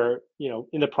 we were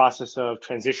in the process of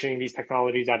transitioning these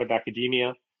technologies out of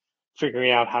academia,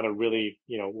 figuring out how to really,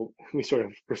 we sort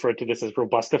of refer to this as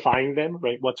robustifying them,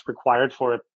 right? What's required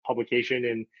for a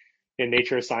publication in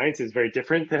Nature of Science is very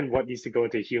different than what needs to go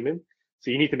into a human.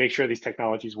 So you need to make sure these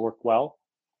technologies work well.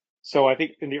 So I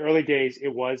think in the early days,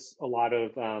 it was a lot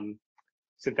of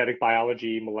synthetic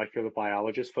biology, molecular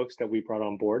biologist folks that we brought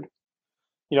on board.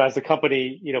 As the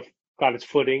company, got its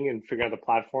footing and figured out the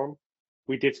platform,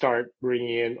 we did start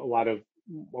bringing in a lot of,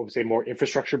 I would say, more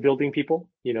infrastructure building people,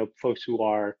 folks who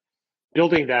are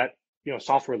building that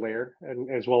software layer, and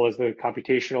as well as the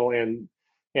computational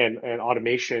and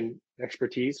automation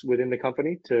expertise within the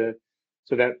company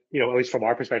so that at least from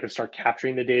our perspective, start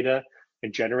capturing the data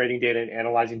and generating data and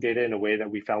analyzing data in a way that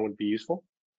we found would be useful.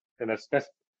 And that's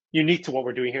unique to what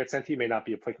we're doing here at Senti, may not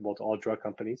be applicable to all drug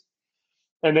companies.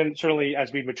 And then certainly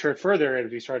as we matured further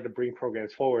and we started to bring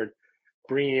programs forward,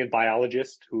 bringing in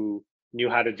biologists who knew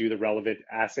how to do the relevant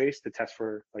assays to test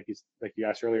for, like you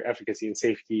asked earlier, efficacy and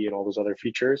safety and all those other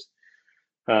features,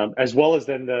 as well as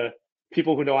then the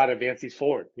people who know how to advance these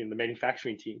forward, the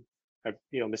manufacturing team.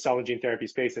 In the cell and gene therapy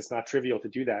space, it's not trivial to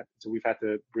do that. So we've had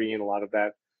to bring in a lot of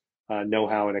that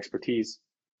know-how and expertise.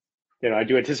 I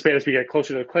do anticipate as we get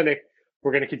closer to the clinic,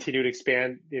 we're going to continue to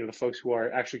expand, the folks who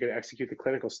are actually going to execute the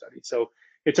clinical study. So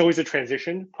it's always a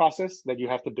transition process that you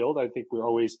have to build. I think we're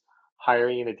always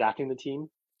hiring and adapting the team.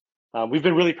 We've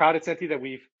been really proud at Senti that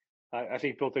we've, I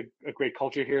think, built a great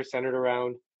culture here centered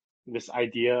around this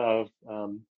idea of,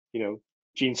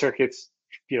 gene circuits,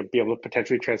 be able to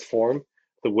potentially transform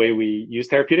the way we use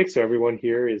therapeutics. So everyone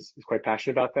here is quite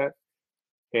passionate about that.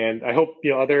 And I hope,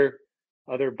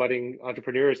 other budding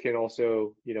entrepreneurs can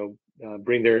also,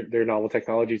 bring their novel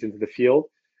technologies into the field.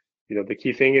 The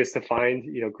key thing is to find,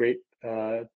 great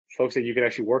folks that you can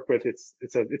actually work with.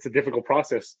 It's a difficult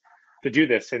process to do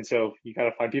this, and so you got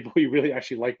to find people who you really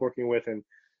actually like working with, and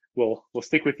will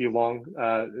stick with you long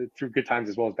through good times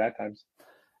as well as bad times.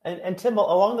 And Tim,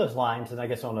 along those lines, and I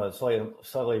guess on a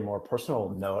slightly more personal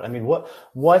note, I mean,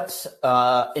 what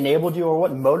enabled you, or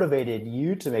what motivated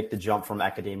you to make the jump from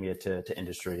academia to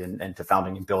industry and to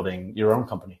founding and building your own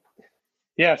company?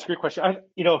 Yeah, it's a great question.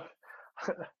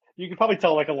 You can probably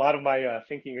tell, like, a lot of my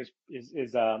thinking is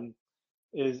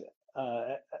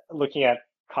looking at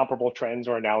comparable trends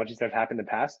or analogies that have happened in the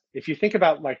past. If you think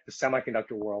about, like, the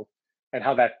semiconductor world and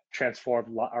how that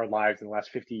transformed our lives in the last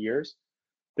 50 years,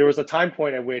 there was a time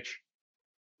point at which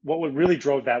what really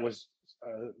drove that was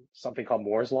something called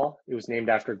Moore's Law. It was named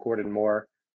after Gordon Moore,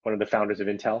 one of the founders of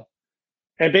Intel.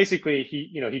 And basically,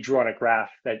 he drew on a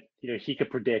graph that he could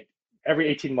predict every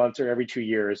 18 months or every 2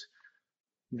 years,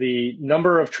 the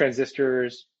number of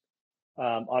transistors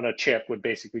on a chip would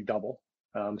basically double.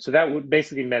 So that would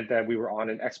basically meant that we were on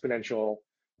an exponential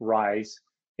rise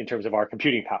in terms of our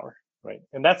computing power, right?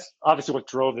 And that's obviously what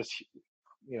drove this,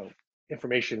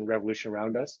 information revolution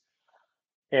around us.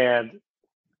 And,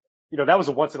 that was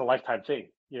a once in a lifetime thing.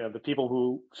 The people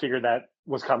who figured that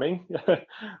was coming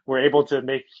were able to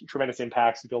make tremendous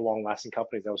impacts and build long lasting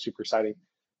companies. That was super exciting.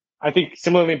 I think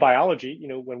similarly in biology,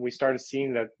 when we started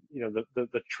seeing that,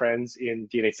 the trends in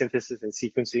DNA synthesis and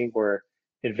sequencing were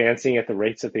advancing at the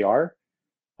rates that they are,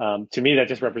 to me, that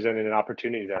just represented an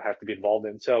opportunity that I have to be involved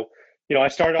in. So, I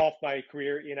started off my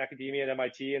career in academia at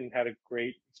MIT and had a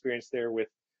great experience there with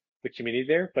the community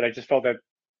there, but I just felt that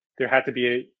there had to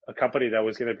be a company that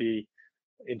was going to be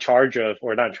in charge of,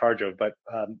 or not in charge of, but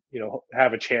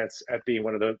have a chance at being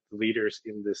one of the leaders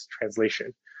in this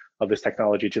translation of this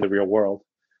technology to the real world.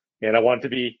 And I wanted to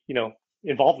be,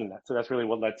 involved in that. So that's really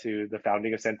what led to the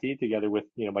founding of Senti, together with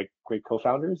my great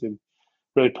co-founders, and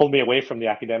really pulled me away from the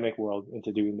academic world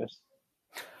into doing this.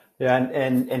 Yeah,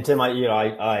 and Tim,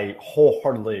 I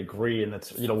wholeheartedly agree, and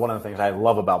that's one of the things I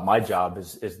love about my job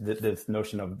is this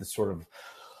notion of this sort of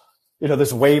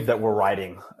this wave that we're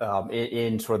riding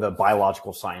in sort of the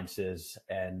biological sciences,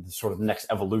 and sort of the next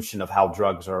evolution of how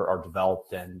drugs are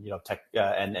developed, and tech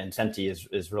and Senti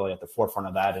is really at the forefront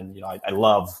of that. And I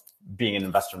love being an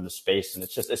investor in this space, and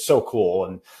it's so cool,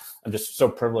 and I'm just so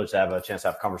privileged to have a chance to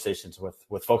have conversations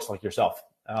with folks like yourself.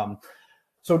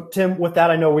 So Tim, with that,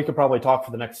 I know we could probably talk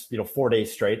for the next 4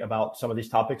 days straight about some of these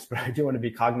topics, but I do want to be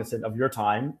cognizant of your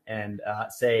time and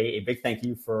say a big thank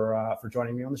you for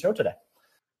joining me on the show today.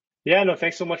 Yeah, no,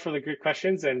 thanks so much for the good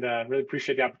questions, and really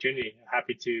appreciate the opportunity.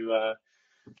 Happy to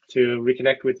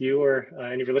reconnect with you or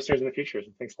any of your listeners in the future.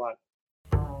 So thanks a lot.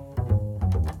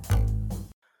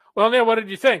 Well, Neil, what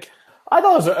did you think? I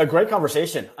thought it was a great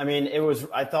conversation. I mean,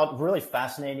 I thought really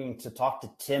fascinating to talk to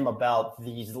Tim about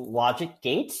these logic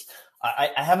gates.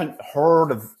 I haven't heard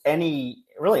of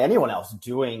anyone else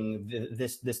doing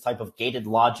this type of gated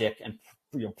logic and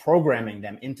programming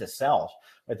them into cells.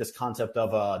 Right? This concept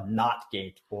of a NOT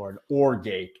gate or an OR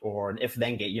gate or an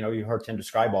if-then gate. You heard Tim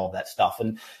describe all of that stuff,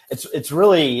 and it's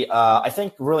really I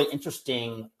think really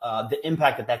interesting the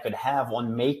impact that could have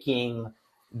on making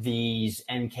these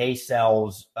NK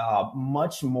cells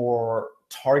much more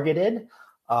targeted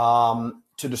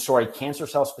to destroy cancer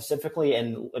cells specifically,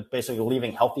 and basically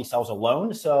leaving healthy cells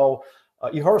alone. So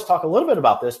you heard us talk a little bit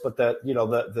about this, but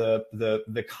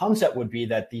the concept would be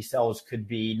that these cells could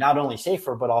be not only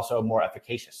safer but also more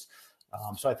efficacious.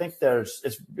 So I think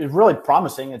it's really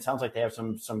promising. It sounds like they have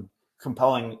some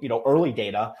compelling early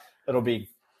data. It'll be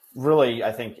really,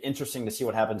 I think, interesting to see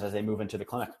what happens as they move into the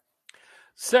clinic.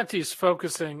 Senti's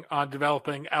focusing on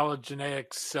developing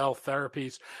allogeneic cell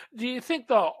therapies. Do you think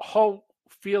the whole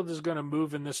field is going to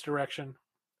move in this direction?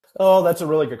 Oh, that's a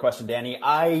really good question, Danny.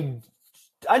 I'm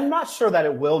not sure that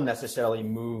it will necessarily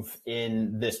move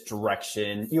in this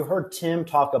direction. You heard Tim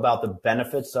talk about the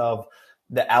benefits of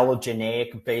the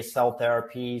allogeneic based cell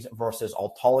therapies versus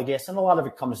autologous, and a lot of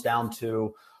it comes down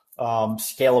to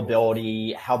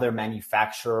scalability, how they're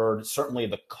manufactured, certainly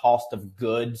the cost of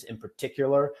goods in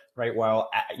particular, right? While,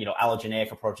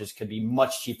 allogeneic approaches could be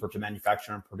much cheaper to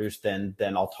manufacture and produce than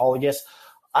autologous.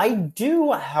 I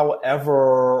do,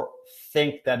 however,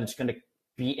 think that it's going to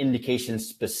be indication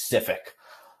specific.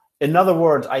 In other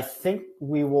words, I think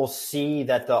we will see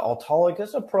that the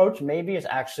autologous approach maybe is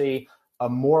actually a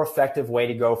more effective way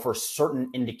to go for certain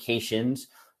indications,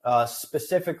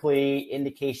 specifically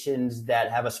indications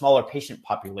that have a smaller patient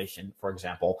population, for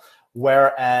example,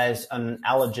 whereas an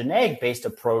allogeneic based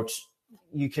approach,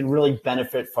 you can really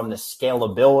benefit from the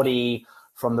scalability,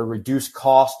 from the reduced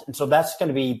cost. And so that's going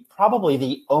to be probably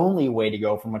the only way to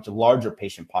go for much larger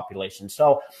patient population.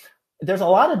 So there's a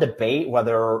lot of debate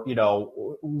whether,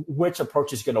 which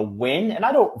approach is going to win. And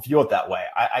I don't view it that way.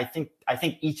 I think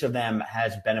each of them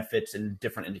has benefits in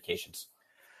different indications.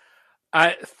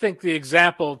 I think the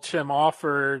example Tim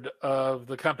offered of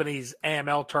the company's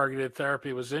AML targeted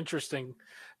therapy was interesting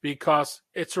because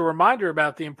it's a reminder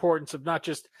about the importance of not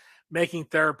just making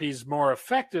therapies more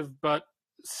effective, but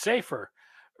safer,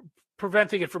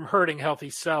 preventing it from hurting healthy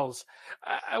cells.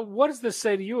 What does this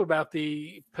say to you about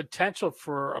the potential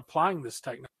for applying this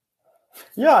technology?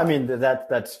 Yeah, I mean,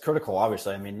 that's critical,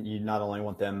 obviously. I mean, you not only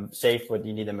want them safe, but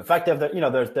you need them effective.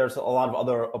 There's a lot of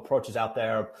other approaches out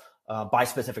there.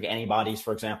 Bispecific antibodies,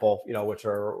 for example, which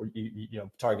are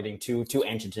targeting two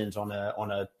antigens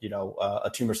on a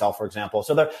tumor cell, for example.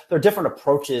 So there are different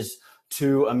approaches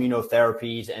to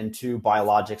immunotherapies and to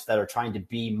biologics that are trying to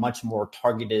be much more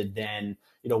targeted than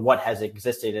what has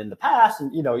existed in the past.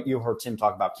 And you heard Tim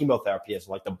talk about chemotherapy as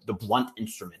like the blunt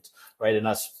instrument, right? And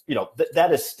us,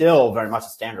 that is still very much a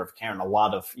standard of care in a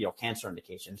lot of cancer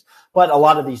indications. But a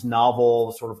lot of these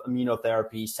novel sort of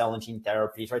immunotherapy, cell and gene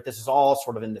therapies, right? This is all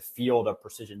sort of in the field of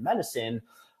precision medicine.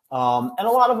 And a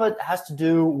lot of it has to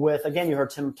do with, again, you heard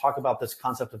Tim talk about this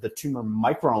concept of the tumor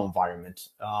microenvironment,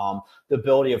 the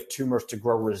ability of tumors to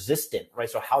grow resistant, right?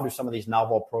 So how do some of these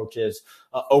novel approaches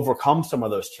overcome some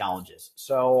of those challenges?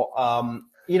 So,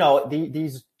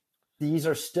 these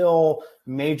are still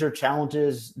major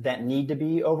challenges that need to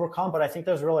be overcome, but I think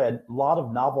there's really a lot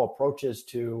of novel approaches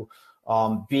to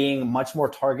being much more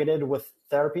targeted with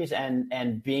therapies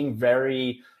and being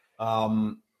very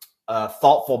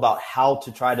thoughtful about how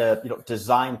to try to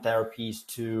design therapies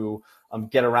to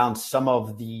get around some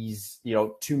of these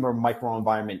tumor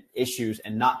microenvironment issues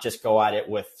and not just go at it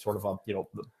with sort of a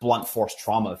blunt force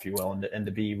trauma, if you will, and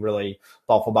to be really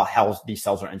thoughtful about how these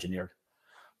cells are engineered.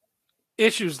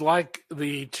 Issues like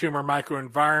the tumor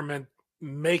microenvironment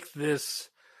make this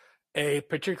a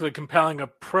particularly compelling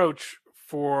approach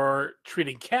for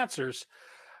treating cancers.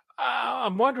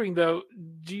 I'm wondering, though,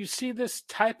 do you see this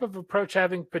type of approach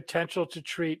having potential to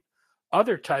treat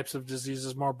other types of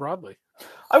diseases more broadly?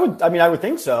 I would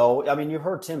think so. I mean, you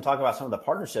heard Tim talk about some of the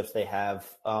partnerships they have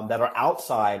that are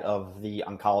outside of the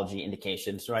oncology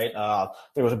indications, right?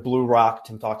 There was a BlueRock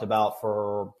Tim talked about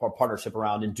for a partnership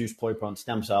around induced pluripotent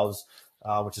stem cells,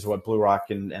 which is what BlueRock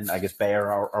and I guess Bayer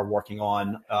are working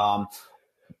on.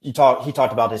 He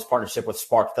talked about his partnership with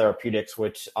Spark Therapeutics,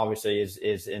 which obviously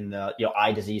is in the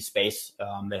eye disease space.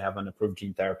 They have an approved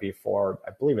gene therapy for,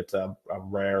 I believe it's a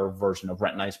rare version of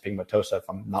retinitis pigmentosa, if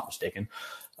I'm not mistaken.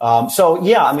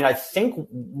 I think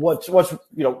what's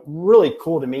really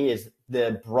cool to me is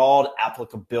the broad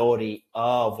applicability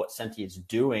of what Senti is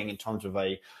doing in terms of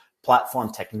a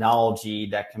platform technology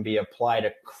that can be applied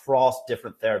across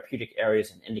different therapeutic areas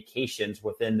and indications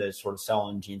within the sort of cell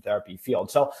and gene therapy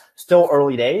field. So still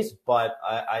early days, but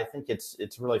I think it's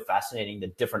really fascinating the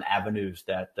different avenues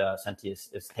that Senti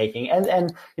is taking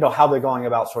and how they're going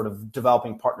about sort of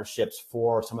developing partnerships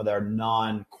for some of their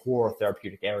non-core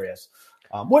therapeutic areas,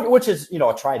 which is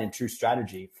a tried and true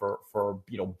strategy for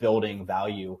building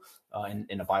value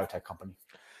in a biotech company.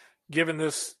 Given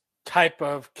this type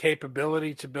of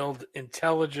capability to build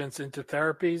intelligence into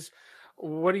therapies,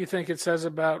 what do you think it says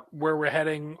about where we're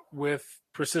heading with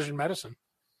precision medicine?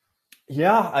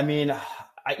 Yeah, I mean,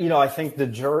 I think the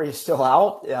jury is still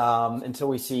out until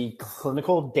we see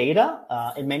clinical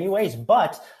data in many ways.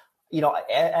 But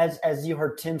as you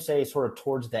heard Tim say, sort of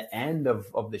towards the end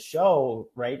of the show,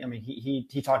 right? I mean,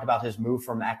 he talked about his move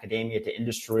from academia to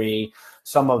industry,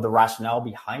 some of the rationale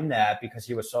behind that, because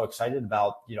he was so excited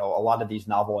about a lot of these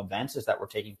novel advances that were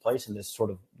taking place in this sort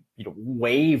of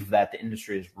wave that the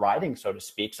industry is riding, so to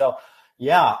speak. So,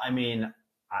 yeah, I mean,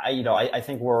 I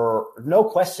think we're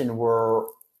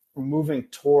moving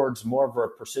towards more of a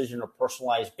precision or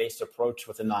personalized based approach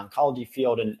within the oncology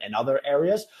field and other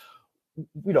areas.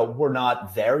 We're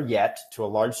not there yet to a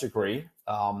large degree,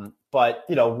 but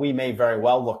we may very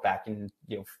well look back in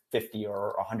 50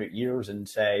 or 100 years and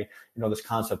say this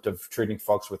concept of treating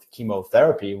folks with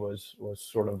chemotherapy was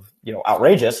sort of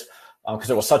outrageous because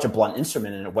it was such a blunt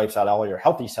instrument and it wipes out all your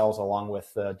healthy cells along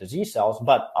with disease cells.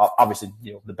 But obviously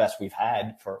the best we've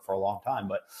had for a long time.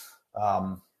 But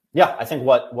I think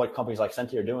what companies like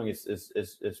Senti are doing is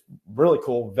really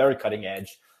cool, very cutting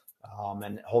edge.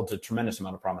 and holds a tremendous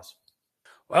amount of promise.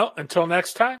 Well, until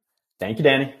next time. Thank you,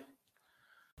 Danny.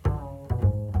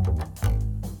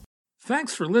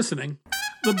 Thanks for listening.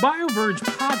 The BioVerge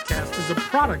podcast is a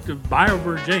product of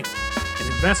BioVerge Inc., an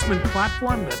investment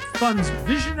platform that funds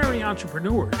visionary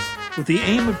entrepreneurs with the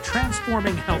aim of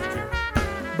transforming healthcare.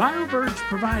 BioVerge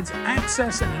provides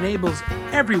access and enables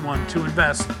everyone to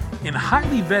invest in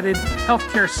highly vetted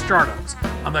healthcare startups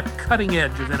on the cutting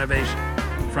edge of innovation,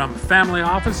 from family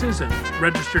offices and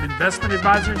registered investment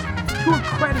advisors to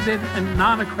accredited and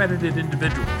non-accredited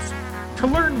individuals. To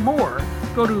learn more,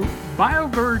 go to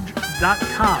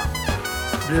bioverge.com.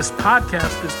 This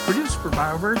podcast is produced for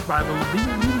BioVerge by the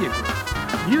Levine Media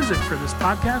Group. Music for this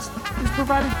podcast is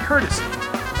provided courtesy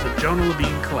of the Jonah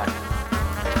Levine Collective.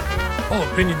 All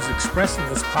opinions expressed in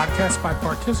this podcast by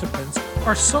participants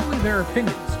are solely their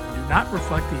opinions and do not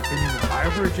reflect the opinion of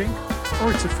BioVerge Inc.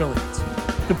 or its affiliates.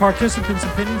 The participants'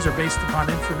 opinions are based upon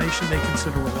information they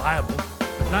consider reliable,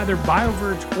 but neither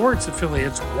BioVerge or its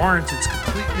affiliates warrants its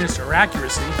completeness or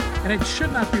accuracy, and it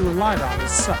should not be relied on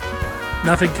as such.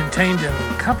 Nothing contained in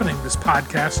and accompanying this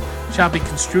podcast shall be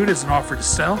construed as an offer to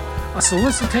sell, a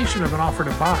solicitation of an offer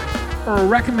to buy, or a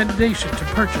recommendation to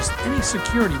purchase any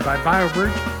security by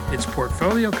BioVerge, its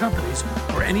portfolio companies,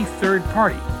 or any third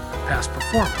party. Past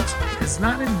performance is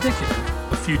not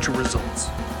indicative of future results.